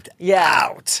wived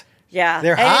out. Yeah.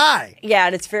 They're high.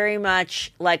 And it's very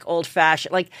much like old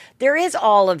fashioned. Like there is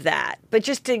all of that. But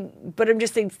I'm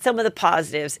just saying some of the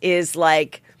positives is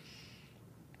like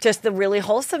just the really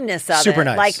wholesomeness of Super it.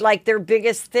 nice. Like their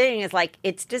biggest thing is like,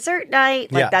 it's dessert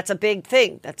night. Like that's a big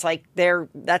thing. That's like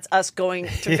that's us going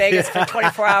to Vegas for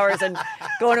 24 hours and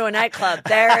going to a nightclub.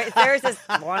 There's this,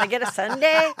 want to get a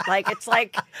sundae? Like it's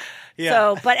like,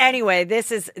 so, but anyway,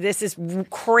 this is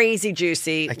crazy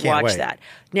juicy. I can't Watch wait. that.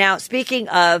 Now, speaking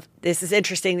of, this is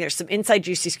interesting. There's some inside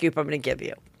juicy scoop I'm going to give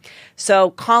you. So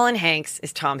Colin Hanks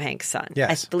is Tom Hanks' son.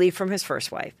 Yes. I believe from his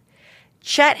first wife.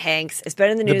 Chet Hanks has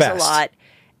been in the news a lot.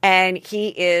 And he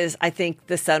is, I think,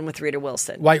 the son with Rita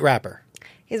Wilson. White rapper.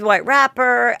 He's a white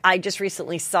rapper. I just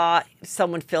recently saw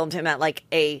someone filmed him at like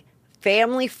a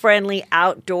family-friendly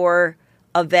outdoor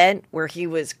event where he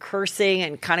was cursing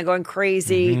and kind of going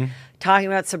crazy, talking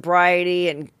about sobriety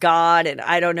and God and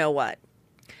I don't know what.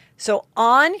 So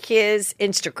on his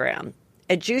Instagram,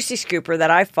 a juicy scooper that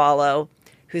I follow,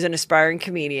 who's an aspiring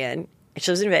comedian,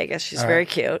 she lives in Vegas. She's very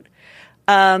cute.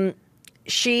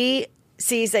 She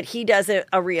sees that he does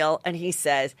a reel and he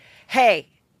says, hey,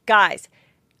 guys,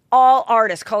 all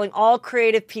artists, calling all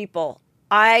creative people,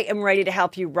 I am ready to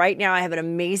help you right now. I have an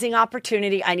amazing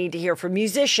opportunity. I need to hear from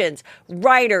musicians,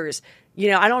 writers.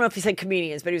 You know, I don't know if he said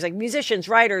comedians, but he was like musicians,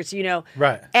 writers,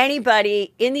 right.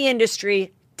 Anybody in the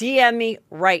industry, DM me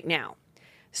right now.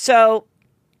 So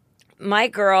my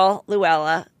girl,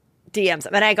 Luella, DMs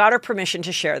him. And I got her permission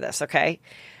to share this, okay?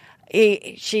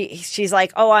 She's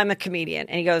like, oh, I'm a comedian.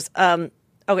 And he goes,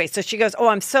 okay. So she goes, oh,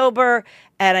 I'm sober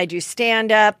and I do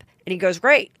stand up. And he goes,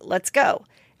 great, let's go.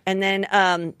 And then,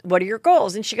 what are your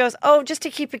goals? And she goes, oh, just to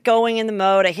keep it going in the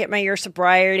mode. I hit my year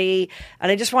sobriety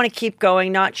and I just want to keep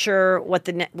going. Not sure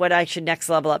what I should next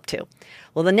level up to.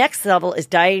 Well, the next level is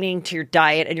dieting to your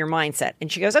diet and your mindset. And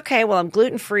she goes, okay, well, I'm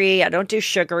gluten-free. I don't do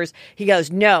sugars. He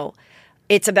goes, no,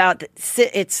 it's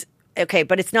okay,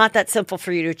 but it's not that simple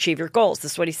for you to achieve your goals.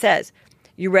 This is what he says.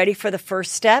 You ready for the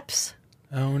first steps?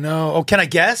 Oh, no. Oh, can I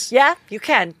guess? Yeah, you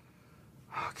can.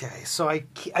 Okay, so I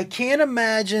can't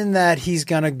imagine that he's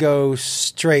going to go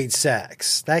straight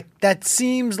sex. That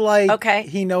seems like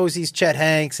he knows he's Chet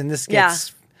Hanks and this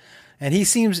gets... And he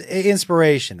seems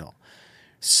inspirational.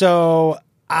 So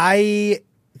I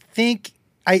think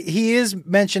he is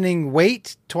mentioning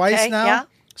weight twice now. Yeah.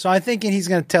 So I'm thinking he's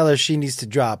going to tell her she needs to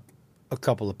drop a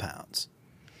couple of pounds.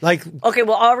 Like, okay,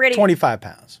 well, already 25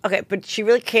 pounds. Okay, but she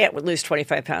really can't lose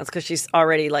 25 pounds because she's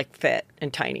already like fit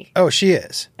and tiny. Oh, she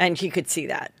is. And he could see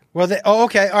that. Well,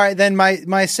 okay. All right. Then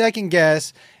my second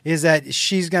guess is that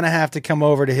she's going to have to come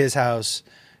over to his house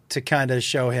to kind of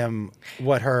show him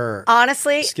what her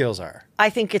skills are. I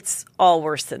think it's all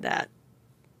worse than that.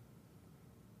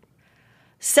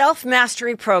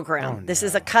 Self-mastery program. Oh, no. This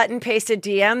is a cut and pasted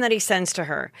DM that he sends to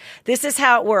her. This is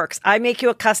how it works. I make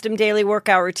you a custom daily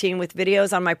workout routine with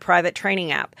videos on my private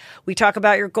training app. We talk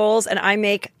about your goals and I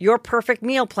make your perfect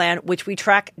meal plan, which we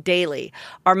track daily.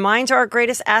 Our minds are our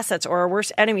greatest assets or our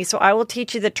worst enemies. So I will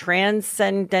teach you the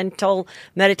transcendental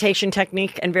meditation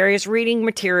technique and various reading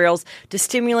materials to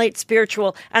stimulate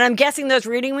spiritual. And I'm guessing those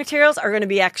reading materials are going to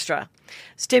be extra.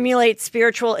 Stimulate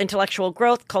spiritual, intellectual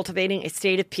growth, cultivating a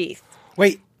state of peace.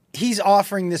 Wait, he's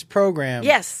offering this program.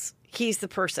 Yes, he's the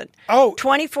person. Oh.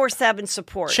 24/7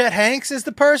 support. Chet Hanks is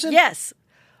the person? Yes.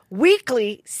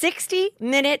 Weekly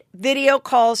 60-minute video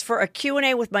calls for a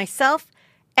Q&A with myself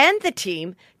and the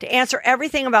team to answer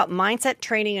everything about mindset,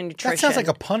 training, and nutrition. That sounds like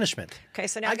a punishment. Okay,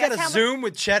 so now I got to Zoom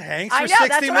with Chet Hanks for I know, 60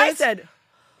 that's minutes? what I said.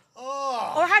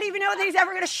 Oh. Or how do you even know that he's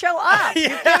ever going to show up?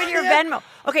 You've given your Venmo.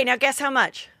 Okay, now guess how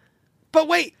much? But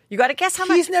wait. You got to guess how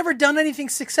much? He's never done anything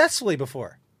successfully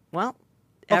before. Well,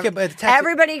 okay, but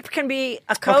everybody can be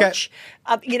a coach.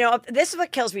 Okay. This is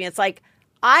what kills me. It's like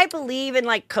I believe in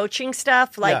like coaching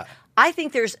stuff. Like I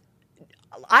think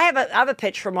I have a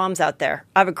pitch for moms out there.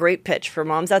 I have a great pitch for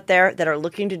moms out there that are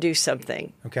looking to do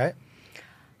something. Okay.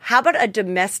 How about a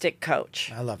domestic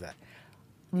coach? I love that.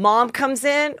 Mom comes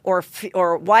in or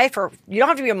wife, or you don't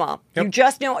have to be a mom. Yep. You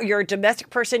just know you're a domestic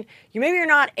person. You're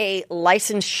not a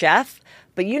licensed chef,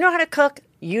 but you know how to cook.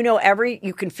 You know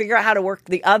you can figure out how to work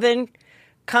the oven.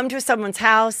 Come to someone's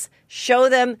house, show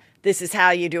them this is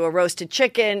how you do a roasted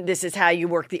chicken. This is how you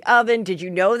work the oven. Did you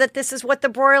know that this is what the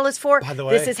broil is for? By the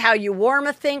way, this is how you warm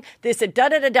a thing. This is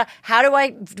da-da-da-da. How do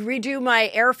I redo my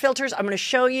air filters? I'm going to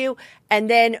show you. And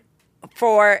then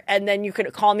you can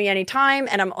call me anytime,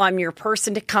 and I'm your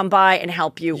person to come by and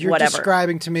help you, You're whatever.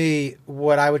 describing to me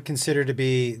what I would consider to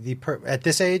be at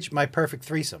this age, my perfect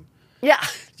threesome. Yeah.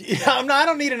 I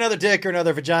don't need another dick or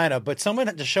another vagina, but someone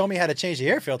to show me how to change the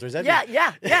air filters. Yeah.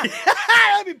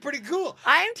 That'd be pretty cool.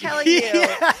 I am telling you.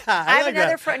 I have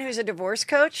another friend who's a divorce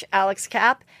coach, Alex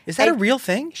Kapp. Is that a real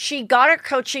thing? She got her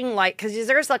coaching because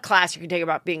there's a class you can take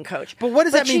about being coach. But what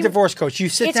does that mean, divorce coach? You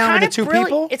sit down with the two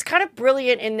people? It's kind of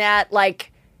brilliant in that,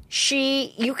 like,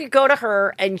 you could go to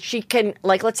her and she can,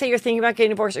 like, let's say you're thinking about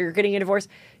getting divorced or you're getting a divorce.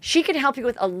 She can help you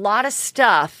with a lot of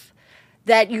stuff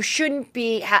that you shouldn't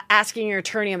be asking your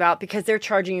attorney about because they're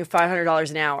charging you $500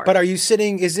 an hour. But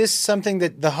is this something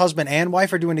that the husband and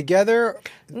wife are doing together?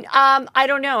 I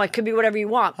don't know. It could be whatever you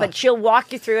want. But she'll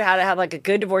walk you through how to have like a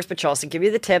good divorce, but she'll also give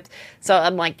you the tips. So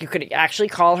I'm like, you could actually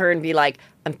call her and be like,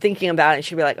 I'm thinking about it. And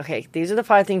she'll be like, okay, these are the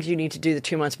 5 things you need to do the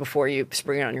 2 months before you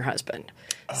spring it on your husband.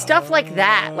 Stuff like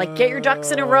that. Like get your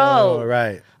ducks in a row.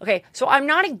 Right. Okay, so I'm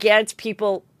not against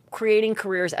people creating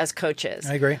careers as coaches.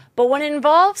 I agree. But when it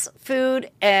involves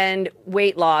food and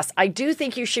weight loss, I do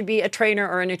think you should be a trainer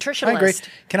or a nutritionist. I agree.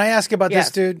 Can I ask about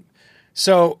this, dude?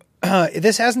 So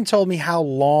this hasn't told me how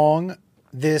long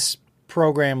this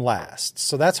program lasts.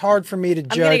 So that's hard for me to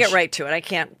judge. I'm going to get right to it. I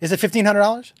can't. Is it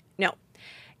 $1,500? No.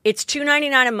 It's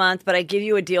 $299 a month, but I give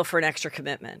you a deal for an extra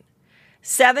commitment.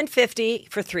 $750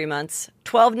 for 3 months,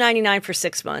 $12.99 for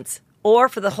 6 months, or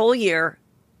for the whole year,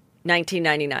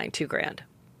 $19.99, $2,000.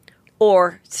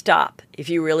 Or stop if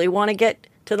you really want to get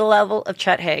to the level of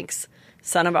Chet Hanks,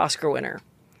 son of Oscar winner.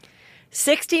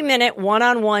 60-minute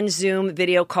one-on-one Zoom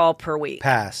video call per week.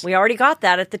 Pass. We already got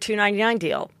that at the $299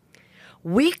 deal.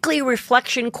 Weekly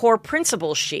reflection core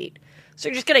principles sheet. So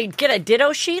you're just going to get a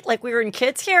ditto sheet like we were in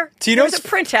kids here? Here's a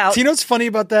printout. Do you know what's funny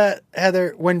about that,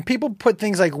 Heather? When people put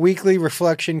things like weekly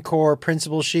reflection core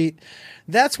principle sheet,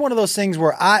 that's one of those things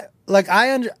where I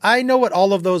know what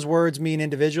all of those words mean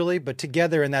individually, but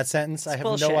together in that sentence, I have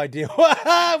bullshit. No idea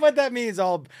what that means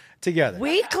all together.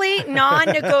 Weekly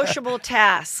non-negotiable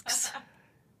tasks.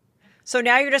 So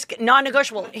now you're just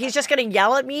non-negotiable. He's just going to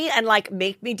yell at me and like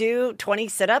make me do 20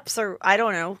 sit-ups or I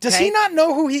don't know. Does he not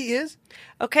know who he is?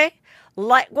 Okay.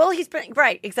 He's been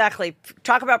right. Exactly.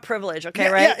 Talk about privilege. Okay. Yeah,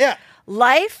 right. Yeah.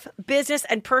 Life, business,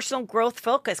 and personal growth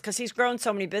focus because he's grown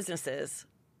so many businesses.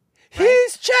 Right?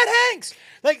 He's Chet Hanks.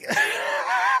 Like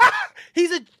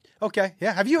okay.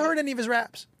 Yeah. Have you heard any of his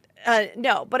raps?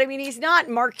 No, but I mean, he's not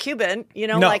Mark Cuban. You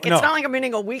know, no. It's not like I'm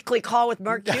getting a weekly call with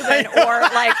Mark Cuban or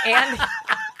like Andy.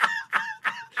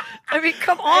 I mean,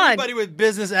 come on. Anybody with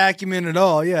business acumen at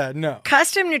all. Yeah, no.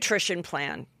 Custom nutrition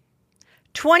plan.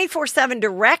 24/7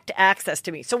 direct access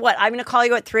to me. So what? I'm going to call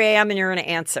you at 3 a.m. and you're going to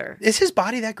answer. Is his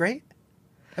body that great?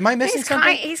 Am I missing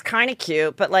something? He's kind of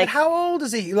cute, but like. But how old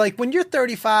is he? Like when you're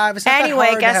 35, it's not that Anyway,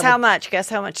 hard to guess have how much? Guess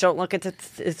how much? Don't look at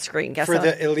the screen. Guess for how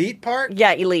the elite part?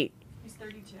 Yeah, elite. He's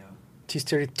 32. He's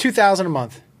 30. 2,000 a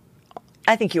month.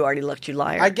 I think you already looked, you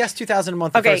liar. I guess 2,000 a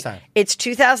month the first time. It's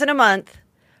 2,000 a month,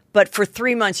 but for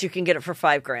 3 months you can get it for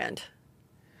 $5,000.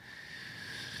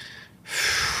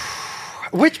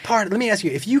 Which part? Let me ask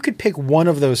you: if you could pick one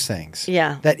of those things,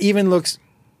 that even looks,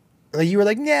 like you were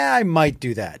like, yeah, I might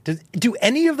do that. Do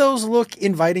any of those look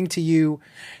inviting to you?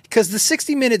 Because the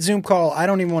 60-minute Zoom call, I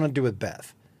don't even want to do with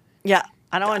Beth. Yeah,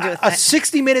 I don't want to do a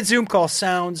 60-minute Zoom call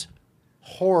sounds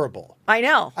horrible. I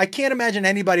know. I can't imagine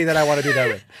anybody that I want to do that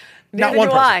with. Neither Not one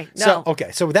do person. I. No. So,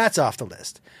 okay, so that's off the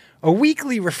list. A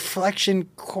weekly reflection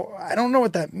call, I don't know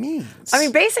what that means. I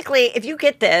mean, basically, if you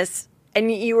get this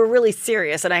and you were really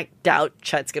serious, and I doubt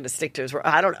Chet's going to stick to his word.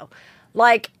 I don't know.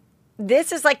 Like,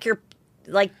 this is like your,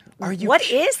 like, what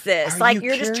is this? Like,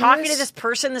 you're just talking to this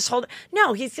person this whole...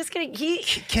 No, he's just going to...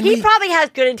 He probably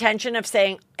has good intention of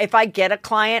saying, if I get a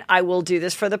client, I will do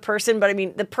this for the person. But I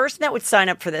mean, the person that would sign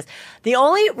up for this, the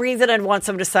only reason I'd want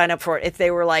someone to sign up for it if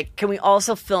they were like, can we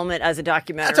also film it as a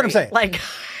documentary? That's what I'm saying. Like...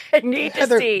 I need to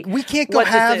see. We can't go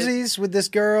halvesies with this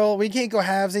girl. We can't go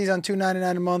halvesies on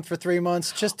 $2.99 a month for 3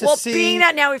 months just to see. Well, being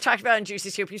that now we've talked about in Juicy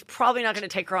Scoop, he's probably not going to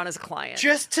take her on as a client.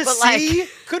 Just to see?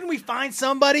 Couldn't we find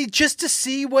somebody just to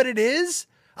see what it is?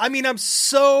 I mean, I'm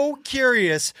so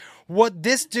curious what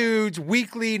this dude's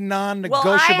weekly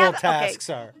non-negotiable tasks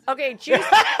are. Okay, Juicy.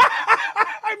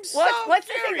 I'm so what's curious.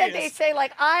 the thing that they say?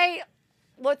 Like,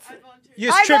 what's...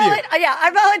 tribute.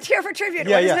 I volunteer for tribute.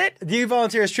 What is it? Do you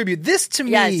volunteer as tribute? This, to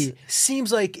me,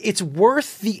 seems like it's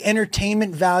worth the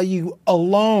entertainment value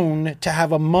alone to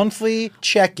have a monthly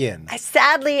check-in.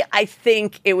 Sadly, I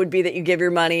think it would be that you give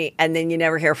your money and then you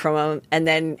never hear from him. And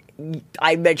then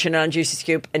I mention it on Juicy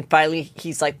Scoop and finally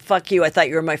he's like, fuck you, I thought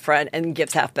you were my friend, and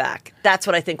gives half back. That's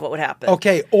what I think what would happen.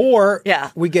 Okay, or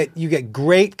you get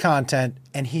great content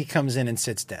and he comes in and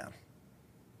sits down.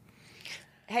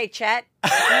 Hey, Chet, you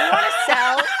want to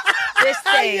sell this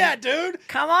thing? Yeah, dude.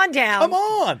 Come on down. Come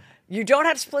on. You don't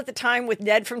have to split the time with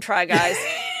Ned from Try Guys.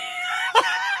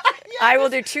 I will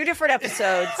do 2 different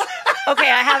episodes. Okay,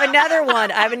 I have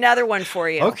another one for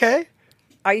you. Okay.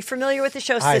 Are you familiar with the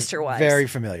show Sister Wives? Very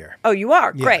familiar. Oh, you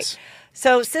are? Yes. Great.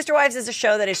 So Sister Wives is a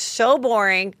show that is so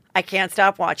boring, I can't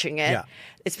stop watching it. Yeah.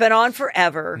 It's been on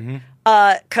forever.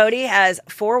 Mm-hmm. Cody has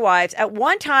 4 wives. At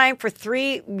one time, for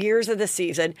 3 years of the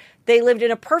season, they lived in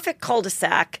a perfect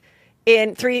cul-de-sac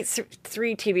in three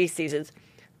TV seasons.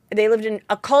 They lived in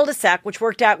a cul-de-sac, which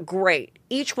worked out great.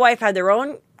 Each wife had their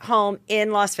own home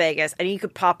in Las Vegas, and you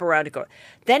could pop around and go.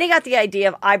 Then he got the idea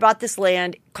of, I bought this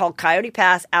land called Coyote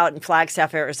Pass out in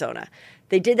Flagstaff, Arizona.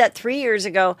 They did that 3 years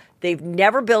ago. They've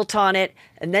never built on it.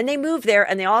 And then they moved there,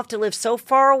 and they all have to live so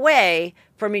far away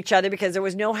from each other because there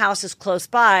was no houses close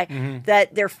by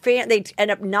that they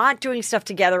end up not doing stuff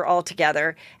together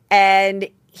altogether. And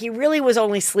he really was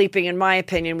only sleeping, in my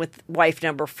opinion, with wife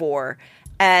number 4.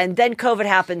 And then COVID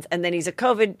happens, and then he's a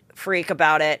COVID freak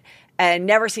about it and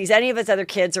never sees any of his other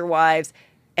kids or wives.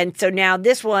 And so now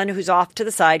this one who's off to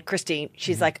the side, Christine,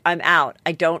 she's like, I'm out.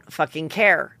 I don't fucking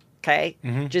care. Okay.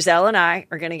 Giselle and I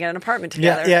are going to get an apartment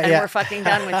together and we're fucking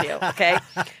done with you. Okay.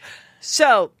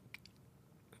 So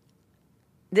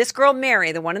this girl,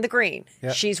 Mary, the one in the green,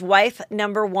 she's wife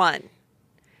number 1.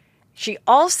 She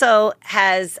also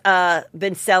has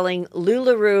been selling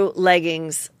LuLaRoe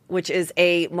leggings, which is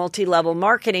a multi-level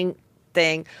marketing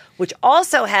thing, which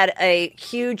also had a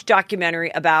huge documentary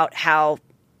about how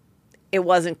it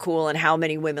wasn't cool and how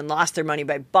many women lost their money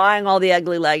by buying all the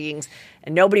ugly leggings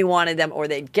and nobody wanted them, or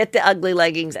they'd get the ugly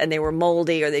leggings and they were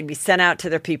moldy, or they'd be sent out to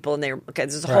their people and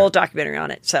there's a whole documentary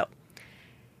on it. So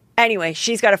anyway,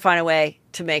 she's got to find a way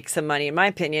to make some money, in my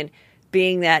opinion,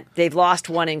 being that they've lost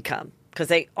one income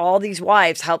because all these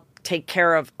wives help take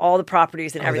care of all the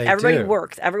properties and everything. Everybody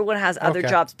works. Everyone has other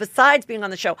jobs besides being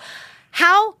on the show.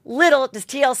 How little does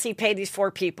TLC pay these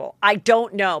 4 people? I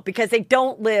don't know, because they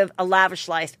don't live a lavish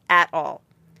life at all.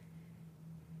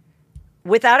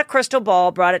 Without a Crystal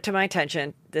Ball brought it to my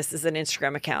attention, this is an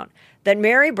Instagram account, that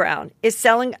Mary Brown is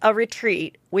selling a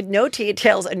retreat with no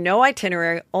details and no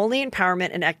itinerary, only empowerment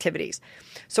and activities.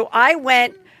 So I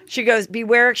went, she goes,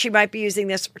 beware, she might be using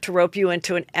this to rope you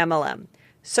into an MLM.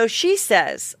 So she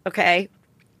says, okay,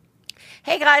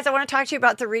 hey guys, I want to talk to you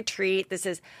about the retreat. This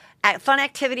is at fun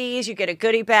activities. You get a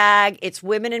goodie bag. It's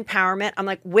women empowerment. I'm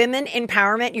like, women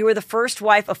empowerment? You were the first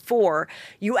wife of 4.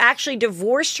 You actually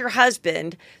divorced your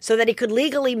husband so that he could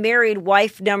legally marry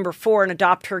wife number 4 and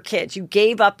adopt her kids. You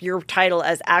gave up your title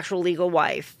as actual legal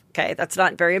wife. Okay, that's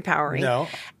not very empowering. No.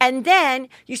 And then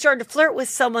you started to flirt with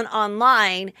someone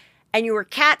online and you were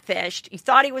catfished. You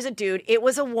thought he was a dude. It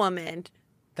was a woman.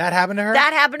 That happened to her?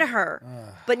 That happened to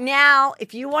her. But now,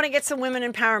 if you want to get some women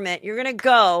empowerment, you're going to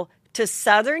go to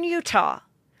southern Utah,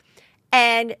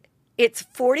 and it's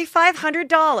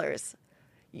 $4,500.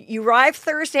 You arrive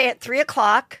Thursday at 3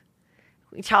 o'clock.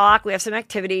 We talk. We have some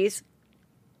activities.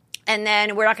 And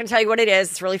then we're not going to tell you what it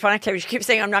is. It's really fun activities. You keep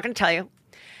saying, I'm not going to tell you.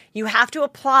 You have to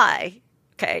apply.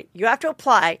 Okay? You have to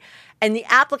apply. And the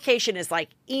application is like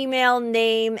email,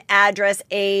 name, address,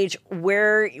 age,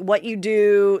 what you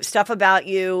do, stuff about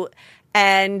you,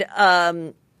 and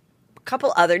a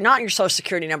couple other, not your social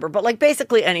security number, but like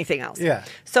basically anything else. Yeah.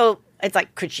 So it's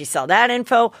like, could she sell that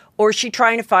info? Or is she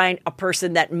trying to find a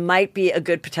person that might be a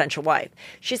good potential wife?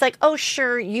 She's like, oh,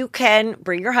 sure, you can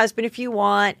bring your husband if you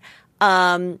want.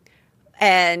 But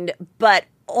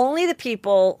only the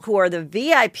people who are the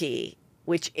VIP,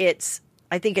 which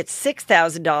I think it's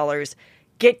 $6,000,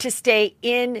 get to stay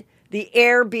in the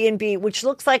Airbnb, which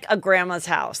looks like a grandma's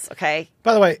house, okay?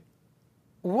 By the way,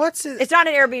 It's not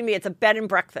an Airbnb, it's a bed and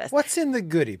breakfast. What's in the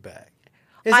goodie bag?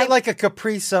 Is it like a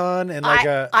Capri Sun and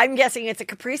like I'm guessing it's a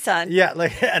Capri Sun. Yeah,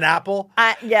 like an apple?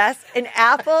 Yes, an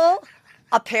apple,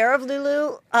 a pair of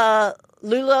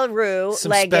LuLaRoe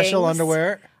Some leggings. special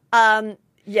underwear?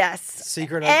 Yes.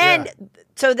 Secret And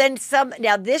so then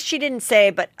now this she didn't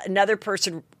say, but another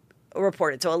person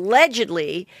reported. So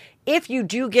allegedly, if you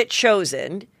do get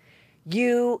chosen,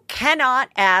 you cannot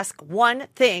ask one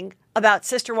thing about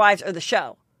Sister Wives or the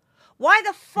show. Why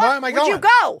the fuck would you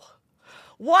go?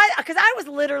 Why? Because I was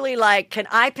literally like, can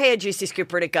I pay a Juicy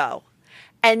Scooper to go?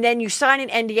 And then you sign an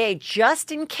NDA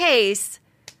just in case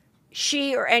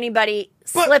she or anybody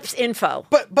slips info.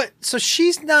 But so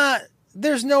she's not.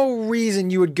 There's no reason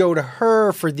you would go to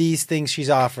her for these things she's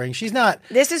offering. She's not.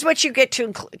 This is what you get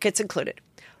to gets included: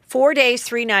 4 days,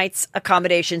 3 nights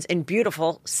accommodations in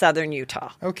beautiful southern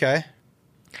Utah. Okay.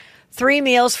 3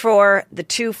 meals for the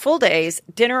 2 full days,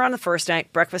 dinner on the first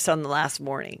night, breakfast on the last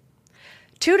morning.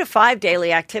 2 to 5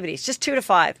 daily activities, just 2 to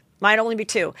 5. Might only be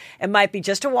 2. It might be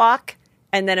just a walk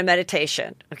and then a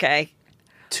meditation, okay?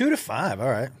 2 to 5, all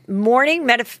right. Morning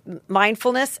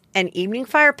mindfulness and evening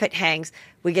fire pit hangs.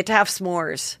 We get to have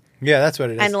s'mores. Yeah, that's what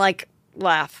it is. And like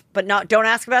laugh, but don't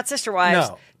ask about Sister Wives.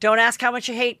 No. Don't ask how much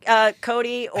you hate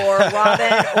Cody or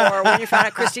Robin or when you found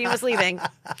out Christine was leaving.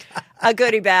 A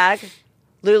goodie bag.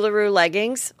 LuLaRoe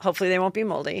leggings, hopefully they won't be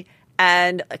moldy,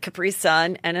 and a Capri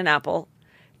Sun and an apple.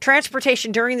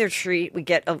 Transportation during the retreat, we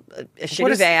get a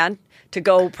shitty van to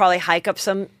go probably hike up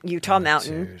some Utah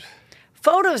mountain. Dude.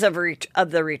 Photos of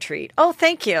the retreat. Oh,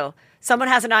 thank you. Someone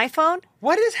has an iPhone?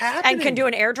 What is happening? And can do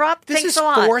an airdrop? This Thanks is a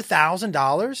lot.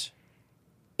 $4,000?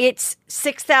 It's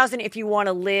 $6,000 if you want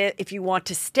to live, if you want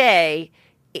to stay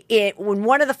in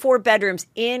one of the 4 bedrooms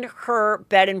in her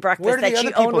bed and breakfast that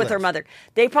she owned with her mother.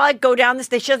 They probably go down this.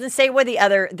 She doesn't say where the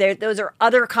other. Those are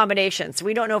other accommodations.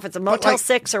 We don't know if it's a Motel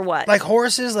 6 or what. Like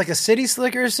horses, like a city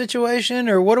slicker situation,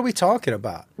 or what are we talking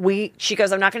about? She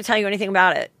goes, I'm not going to tell you anything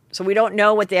about it. So we don't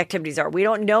know what the activities are. We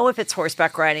don't know if it's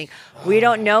horseback riding. We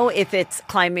don't know if it's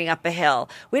climbing up a hill.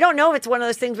 We don't know if it's one of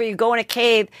those things where you go in a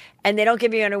cave and they don't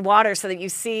give you any water so that you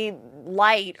see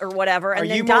light or whatever and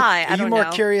then die. I don't know. Are you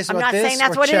more curious about this? I'm not saying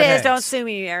that's what it is. Don't sue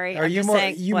me, Mary. Are you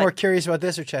more curious about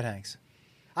this or Chet Hanks?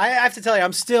 I have to tell you,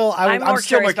 I'm still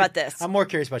curious about this. I'm more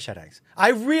curious about Chet Hanks. I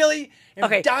really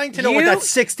am dying to know what that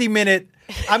 60-minute.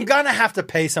 I'm gonna have to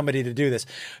pay somebody to do this.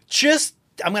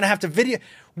 I'm gonna have to video.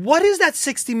 What is that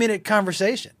 60-minute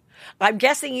conversation? I'm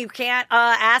guessing you can't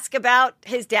ask about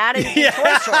his dad and Toy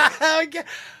Story.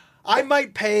 I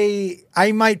might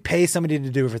pay somebody to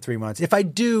do it for 3 months. If I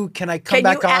do, can I come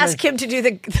back on? Can you ask him to do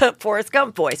the Forrest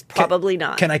Gump voice? Probably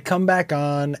not. Can I come back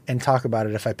on and talk about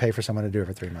it if I pay for someone to do it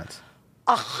for 3 months?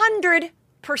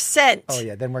 100%. Oh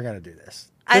yeah, then we're gonna do this.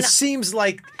 This seems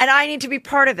like, and I need to be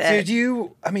part of it.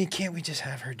 Can't we just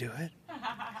have her do it?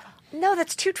 No,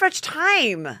 that's too much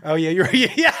time. Oh yeah, you're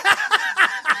yeah.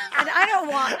 And I don't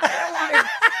want her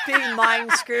being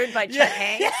mind screwed by Chet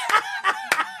Hanks.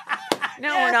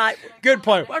 No, we're not. Good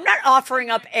point. I'm not offering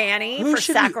up Annie for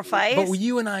sacrifice. But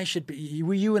you and I should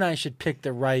pick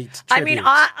the right tribute. I mean,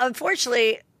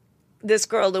 unfortunately, this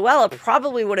girl Luella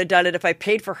probably would have done it if I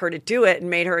paid for her to do it and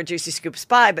made her a Juicy Scoop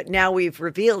spy. But now we've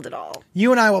revealed it all.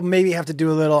 You and I will maybe have to do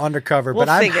a little undercover. But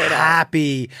I'm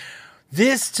happy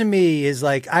This to me is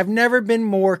like, I've never been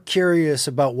more curious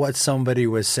about what somebody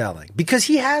was selling because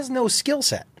he has no skill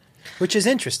set, which is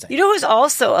interesting. You know who's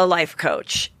also a life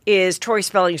coach is Tori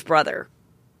Spelling's brother.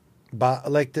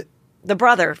 The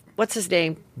brother. What's his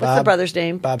name? What's the brother's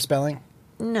name? Bob Spelling?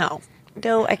 No,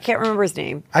 I can't remember his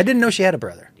name. I didn't know she had a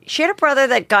brother. She had a brother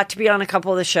that got to be on a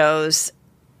couple of the shows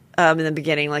in the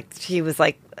beginning. Like he was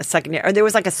like a secondary, or there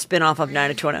was like a spinoff of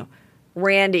 90210.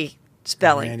 Randy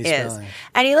Spelling is.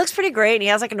 And he looks pretty great and he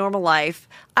has like a normal life.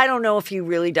 I don't know if he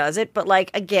really does it, but like,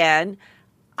 again,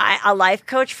 a life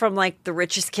coach from like the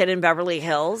richest kid in Beverly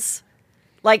Hills.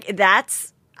 Like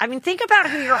think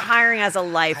about who you're hiring as a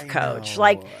life coach.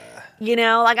 Like,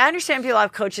 I understand people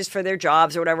have coaches for their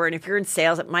jobs or whatever. And if you're in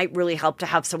sales, it might really help to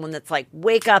have someone that's like,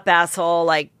 wake up, asshole.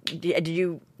 Like, did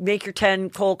you make your 10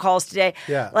 cold calls today?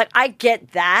 Yeah. Like, I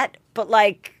get that, but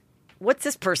like, what's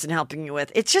this person helping you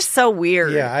with? It's just so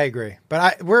weird. Yeah, I agree.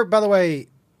 But by the way,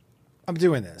 I'm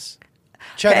doing this.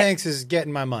 Chet Hanks is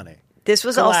getting my money. This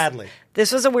was gladly.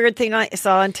 This was a weird thing I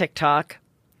saw on TikTok.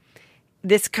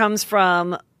 This comes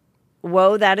from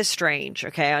Whoa, That Is Strange,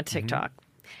 okay, on TikTok.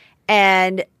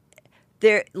 And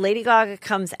Lady Gaga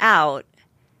comes out.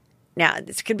 Now,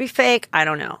 this could be fake. I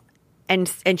don't know. And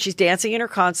she's dancing in her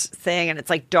concert thing, and it's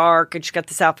like dark, and she's got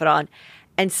this outfit on.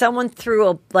 And someone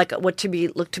threw what looked to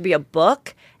be a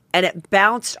book, and it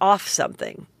bounced off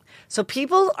something. So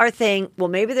people are thinking, well,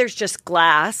 maybe there's just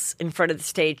glass in front of the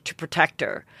stage to protect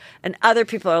her. And other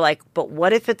people are like, but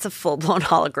what if it's a full-blown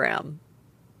hologram?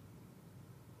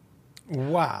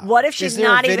 Wow. What if she's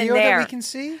not even there? Is there a video that we can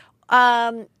see?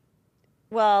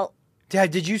 Well...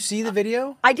 Did you see the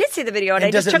video? I did see the video, and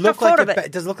I just took a photo of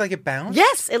it. Does it look like it bounced?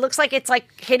 Yes, it looks like it's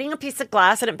like hitting a piece of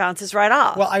glass, and it bounces right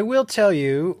off. Well, I will tell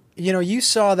you, you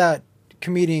saw that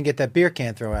comedian get that beer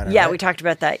can thrown at her. Yeah, right? we talked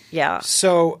about that. Yeah.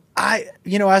 So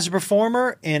as a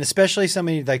performer, and especially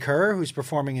somebody like her who's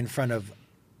performing in front of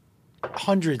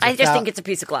hundreds. I just think it's a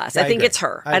piece of glass. I think it's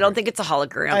her. I don't think it's a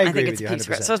hologram. I think it's a piece of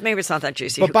glass. So maybe it's not that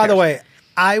juicy. But by the way,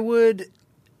 I would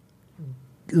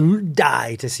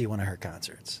die to see one of her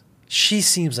concerts. She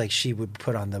seems like she would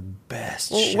put on the best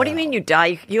show. What do you mean you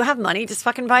die? You have money? Just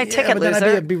fucking buy a ticket, but then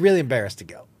loser. I'd be really embarrassed to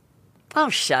go. Oh,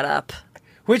 shut up.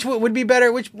 Which would be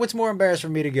better? What's more embarrassed for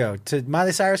me to go? To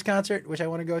Miley Cyrus concert, which I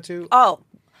want to go to? Oh,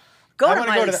 go to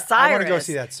Miley Cyrus. I want to go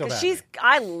see that so bad.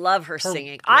 I love her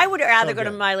singing. I would rather go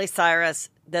to Miley Cyrus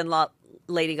than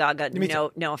Lady Gaga.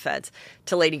 No offense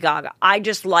to Lady Gaga. I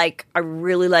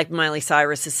really like Miley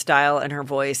Cyrus's style and her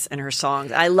voice and her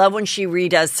songs. I love when she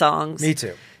redoes songs. Me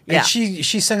too. Yeah. And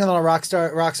she sang a lot of rock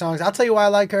songs. I'll tell you why I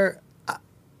like her.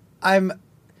 I'm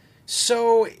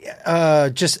so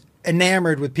just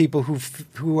enamored with people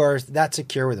who are that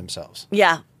secure with themselves.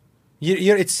 Yeah.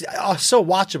 It's so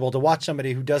watchable to watch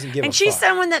somebody who doesn't give a fuck. And she's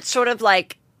someone that's sort of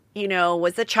like,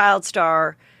 was a child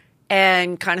star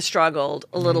and kind of struggled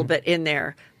a little bit in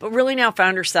there, but really now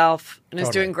found herself and is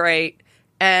doing great.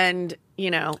 And, I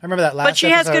remember that last But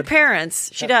she has good parents.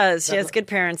 She does. She has good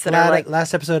parents that are like...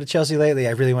 Last episode of Chelsea Lately,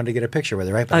 I really wanted to get a picture with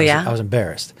her, right? But I was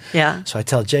embarrassed. Yeah. So I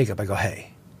tell Jacob, I go,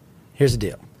 hey, here's the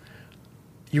deal.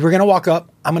 You were going to walk up.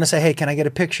 I'm going to say, hey, can I get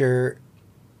a picture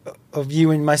of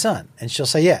you and my son? And she'll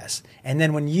say yes. And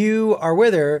then when you are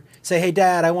with her, say, hey,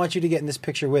 Dad, I want you to get in this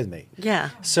picture with me.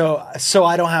 Yeah. So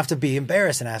I don't have to be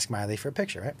embarrassed and ask Miley for a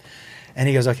picture, right? And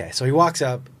he goes, okay. So he walks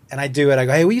up. And I do it. I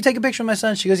go, hey, will you take a picture of my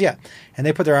son? She goes, yeah. And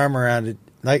they put their arm around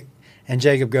it. And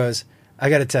Jacob goes, I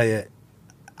got to tell you,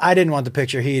 I didn't want the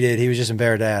picture. He did. He was just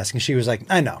embarrassed to ask. And she was like,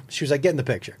 I know. She was like, get in the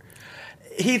picture.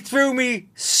 He threw me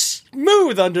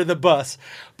smooth under the bus.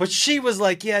 But she was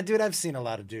like, yeah, dude, I've seen a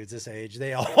lot of dudes this age.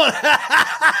 They all want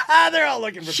they're all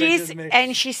looking for pictures of me.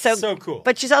 And she's so cool.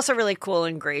 But she's also really cool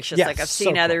and gracious. Yes, like I've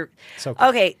seen other. Cool. So cool.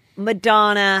 Okay,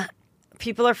 Madonna.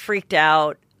 People are freaked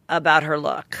out about her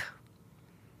look.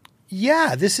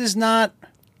 Yeah, this is not...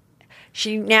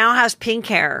 She now has pink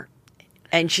hair,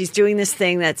 and she's doing this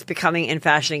thing that's becoming in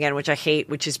fashion again, which I hate,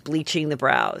 which is bleaching the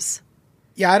brows.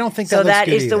 Yeah, I don't think that looks that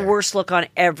good is either. the worst look on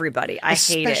everybody. I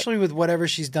hate it. Especially with whatever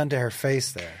she's done to her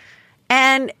face there.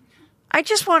 And I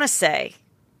just want to say,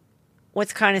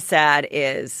 what's kind of sad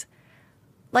is,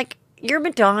 you're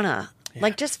Madonna. Yeah.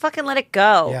 Just fucking let it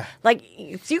go. Yeah.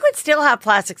 You could still have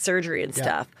plastic surgery and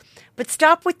stuff. But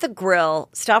stop with the grill.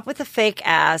 Stop with the fake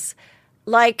ass.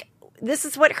 This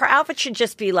is what her outfit should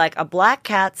just be like: a black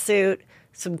cat suit,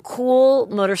 some cool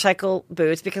motorcycle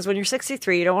boots, because when you're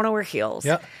 63, you don't want to wear heels.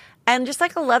 Yep. And just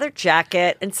a leather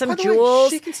jacket and some By the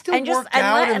jewels. way, she can still and work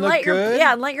out and look good.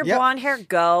 And let your blonde hair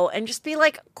go and just be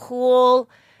cool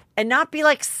and not be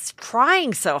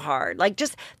trying so hard.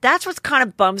 That's what kind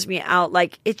of bums me out.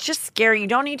 It's just scary. You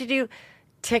don't need to do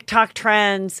TikTok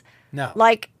trends. No.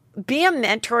 be a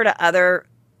mentor to other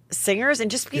singers and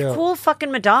just be Yo. cool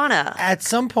fucking Madonna. At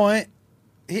some point,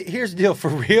 here's the deal for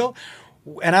real.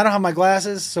 And I don't have my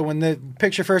glasses, so when the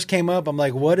picture first came up, I'm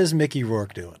like, what is Mickey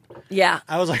Rourke doing? Yeah.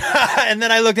 I was like, and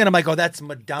then I looked at him, I'm like, oh, that's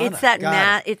Madonna. It's that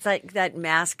Got it. it's like that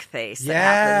mask face. Yeah, that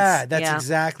happens. that's Yeah.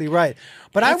 exactly right.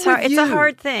 But It's I'm hard. with It's you. a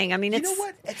hard thing. I mean, You it's know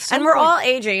what? At some and we're point- all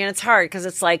aging, and it's hard because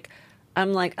it's like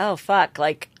I'm like, oh fuck,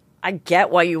 like I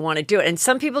get why you want to do it, and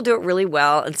some people do it really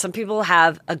well, and some people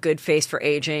have a good face for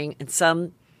aging, and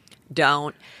some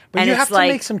don't. But and you it's have to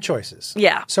like, make some choices.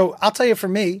 Yeah. So I'll tell you, for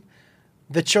me,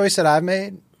 the choice that I've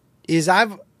made is I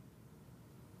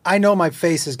know my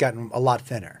face has gotten a lot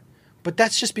thinner, but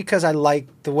that's just because I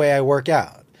like the way I work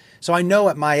out. So I know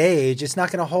at my age, it's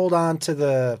not going to hold on to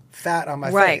the fat on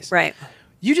my face. Right.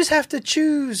 You just have to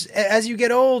choose as you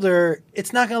get older.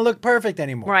 It's not going to look perfect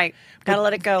anymore. Right. Gotta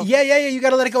let it go. Yeah. You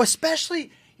got to let it go,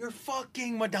 especially you're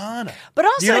fucking Madonna. But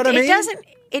also, you know what I mean? it doesn't.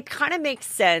 It kind of makes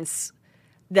sense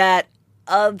that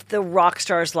of the rock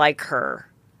stars like her,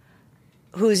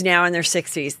 who's now in their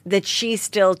 60s, that she's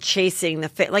still chasing the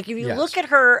fit. Like if you Yes. look at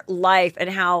her life and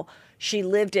how she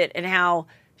lived it, and how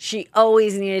she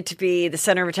always needed to be the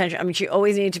center of attention. I mean, she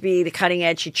always needed to be the cutting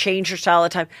edge. She changed her style all the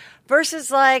time. Versus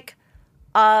like,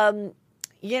 Reba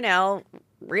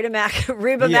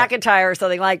McEntire or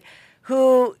something, like,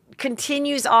 who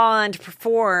continues on to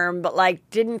perform, but like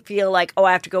didn't feel like, oh,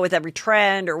 I have to go with every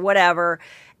trend or whatever.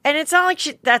 And it's not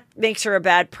like that makes her a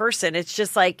bad person. It's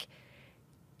just like,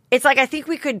 it's like I think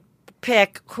we could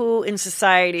pick who in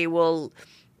society will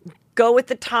go with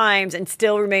the times and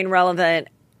still remain relevant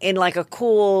in like a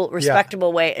cool,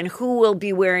 respectable way, and who will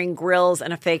be wearing grills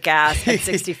and a fake ass at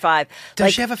 65.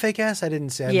 Does she have a fake ass? I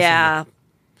didn't say. Yeah.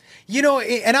 You know,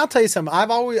 and I'll tell you something. I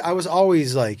was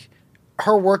always like,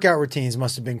 her workout routines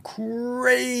must have been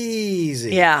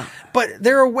crazy. Yeah. But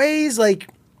there are ways like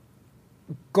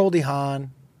Goldie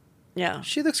Hawn. Yeah.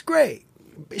 She looks great.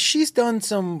 She's done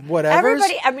some whatever.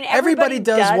 Everybody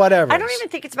does whatever. I don't even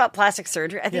think it's about plastic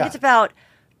surgery. I think Yeah. it's about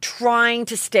trying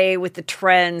to stay with the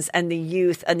trends and the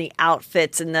youth and the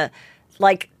outfits and the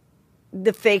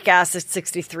fake ass at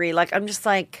 63. Like, I'm just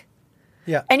like,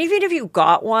 Yeah. and even if you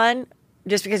got one,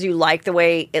 just because you like the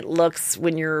way it looks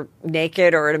when you're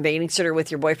naked or in a bathing suit or with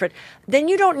your boyfriend, then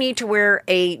you don't need to wear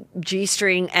a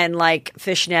G-string and like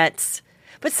fishnets.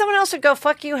 But someone else would go,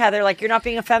 fuck you, Heather. Like, you're not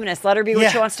being a feminist. Let her be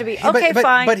what she wants to be. Okay,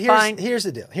 fine. But fine. here's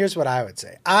the deal. Here's what I would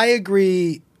say. I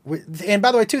agree with, and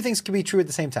by the way, two things can be true at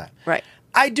the same time. Right.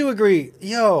 I do agree.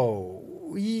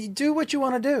 You do what you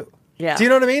want to do. Yeah. Do you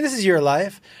know what I mean? This is your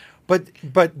life. But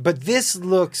this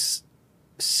looks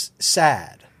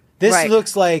sad. This Right.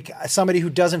 looks like somebody who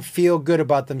doesn't feel good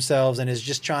about themselves and is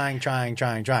just trying.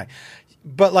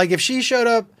 But like if she showed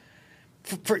up,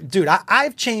 dude,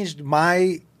 I've changed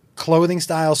my clothing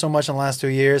style so much in the last 2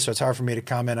 years, so it's hard for me to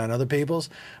comment on other people's.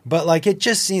 But like it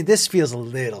just seems, this feels a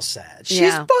little sad. She's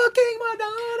Yeah. fucking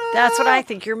Madonna. That's what I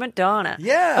think. You're Madonna.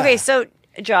 Yeah. Okay, so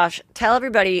Josh, tell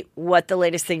everybody what the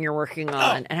latest thing you're working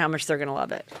on and how much they're going to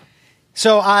love it.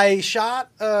 So I shot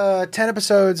 10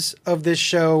 episodes of this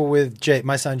show with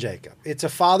my son Jacob. It's a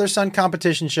father-son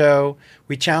competition show.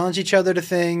 We challenge each other to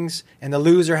things, and the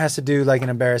loser has to do like an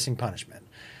embarrassing punishment.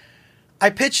 I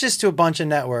pitched this to a bunch of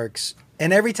networks,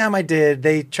 and every time I did,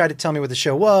 they tried to tell me what the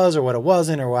show was or what it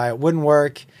wasn't or why it wouldn't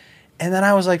work. And then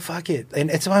I was like, fuck it. And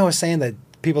it's why I was saying that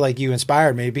people like you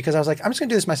inspired me, because I was like, I'm just going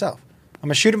to do this myself. I'm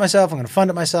going to shoot it myself. I'm going to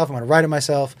fund it myself. I'm going to write it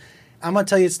myself. I'm going to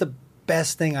tell you it's the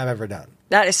best thing I've ever done.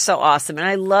 That is so awesome. And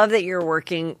I love that you're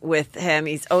working with him.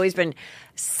 He's always been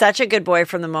such a good boy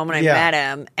from the moment I met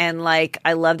him. And like,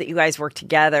 I love that you guys work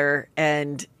together,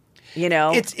 and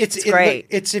it's great.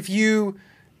 It's if you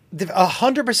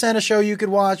 100% a show you could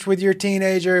watch with your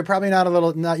teenager, probably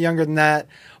not younger than that,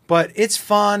 but it's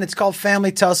fun. It's called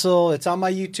Family Tussle. It's on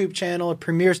my YouTube channel. It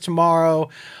premieres tomorrow.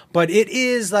 But it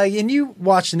is like, and you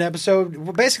watched an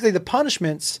episode, basically the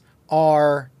punishments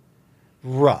are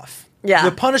rough. Yeah.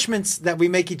 The punishments that we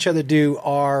make each other do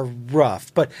are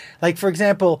rough. But like, for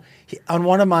example, on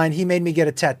one of mine, he made me get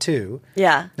a tattoo.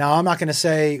 Yeah. Now, I'm not going to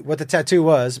say what the tattoo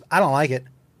was. I don't like it.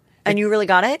 And you really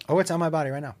got it? Oh, it's on my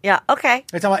body right now. Yeah. Okay.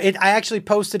 It's on I actually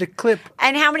posted a clip.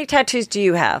 And how many tattoos do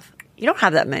you have? You don't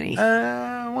have that many.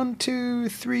 1, 2,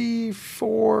 3,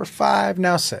 4, 5,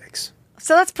 now 6.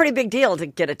 So that's a pretty big deal to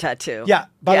get a tattoo. Yeah.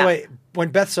 By the way, when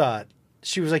Beth saw it,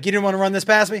 she was like, "You didn't want to run this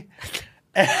past me?"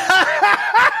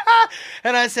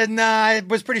 And I said, "Nah, I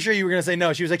was pretty sure you were going to say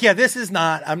no." She was like, "Yeah, this is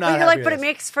not. I'm not." But you're like, but it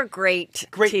makes for great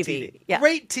TV. Yeah.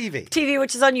 Great TV. TV,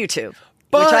 which is on YouTube,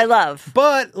 which I love.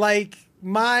 But like,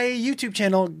 my YouTube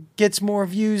channel gets more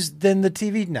views than the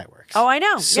TV networks. Oh, I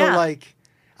know. So yeah. like,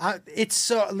 It's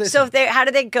so. Listen, So if how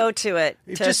do they go to it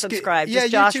to just subscribe? Yeah,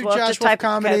 just Josh YouTube, Wolf, Josh just Wolf type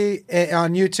Comedy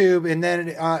on YouTube, and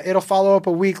then it'll follow up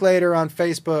a week later on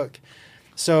Facebook.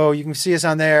 So you can see us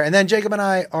on there. And then Jacob and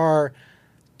I are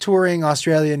touring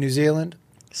Australia and New Zealand.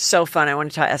 So fun. I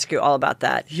wanted to ask you all about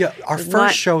that. Yeah, our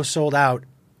first show sold out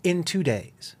in 2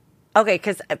 days. Okay,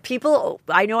 because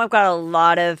I know I've got a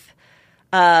lot of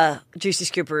Juicy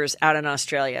Scoopers out in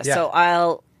Australia. Yeah.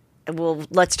 So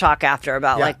let's talk after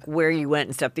about like where you went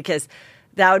and stuff, because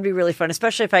that would be really fun,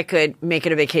 especially if I could make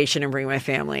it a vacation and bring my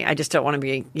family. I just don't want to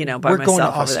be, by myself. We're going to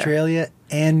over Australia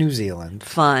and New Zealand. there.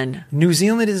 Fun. New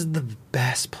Zealand is the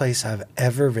best place I've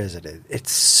ever visited.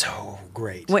 It's so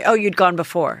great. Wait, you'd gone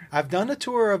before? I've done a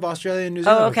tour of Australia and New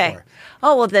Zealand Oh, okay. before.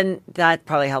 Oh, well, then that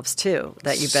probably helps too,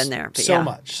 that you've been there. But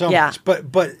So much.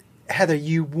 But Heather,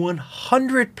 you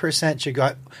 100% should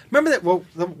go. Remember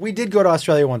that we did go to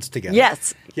Australia once together.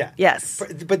 Yes. Yeah. Yes.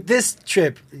 But this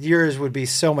trip, yours would be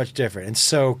so much different and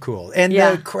so cool. And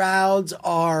the crowds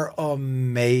are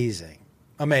amazing.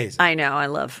 Amazing. I know. I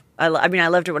loved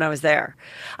it when I was there.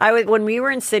 When we were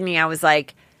in Sydney, I was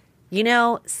like,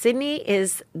 Sydney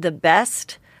is the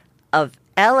best of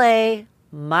LA,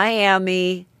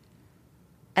 Miami,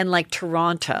 and like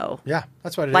Toronto. Yeah,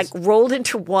 that's what it is. Like rolled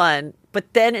into one,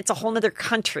 but then it's a whole nother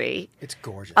country. It's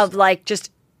gorgeous. Of like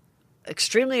just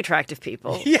extremely attractive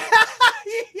people. Yeah.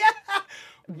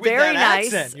 Very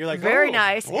nice. Accent. You're like, very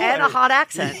nice. Boy. And a hot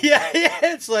accent. Yeah.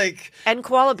 It's like. And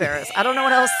koala bears. I don't know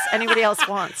what else anybody else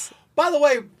wants. By the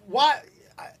way, why?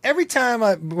 Every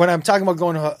time when I'm talking about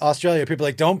going to Australia, people are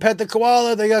like, don't pet the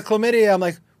koala. They got chlamydia. I'm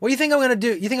like, what do you think I'm going to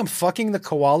do? You think I'm fucking the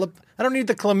koala? I don't need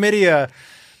the chlamydia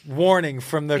warning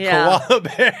from the koala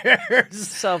bears.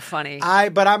 So funny.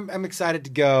 But I'm excited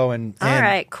to go and all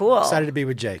right, cool. Excited to be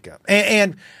with Jacob.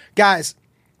 And guys,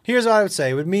 here's what I would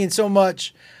say. It would mean so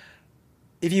much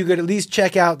if you could at least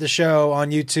check out the show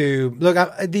on YouTube. Look,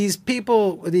 these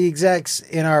people, the execs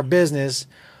in our business,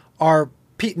 are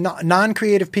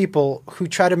non-creative people who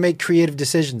try to make creative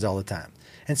decisions all the time.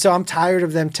 And so I'm tired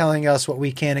of them telling us what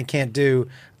we can and can't do.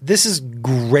 This is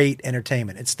great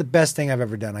entertainment. It's the best thing I've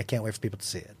ever done. I can't wait for people to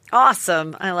see it.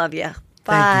 Awesome. I love you. Bye.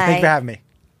 Thank you. Thanks for having me.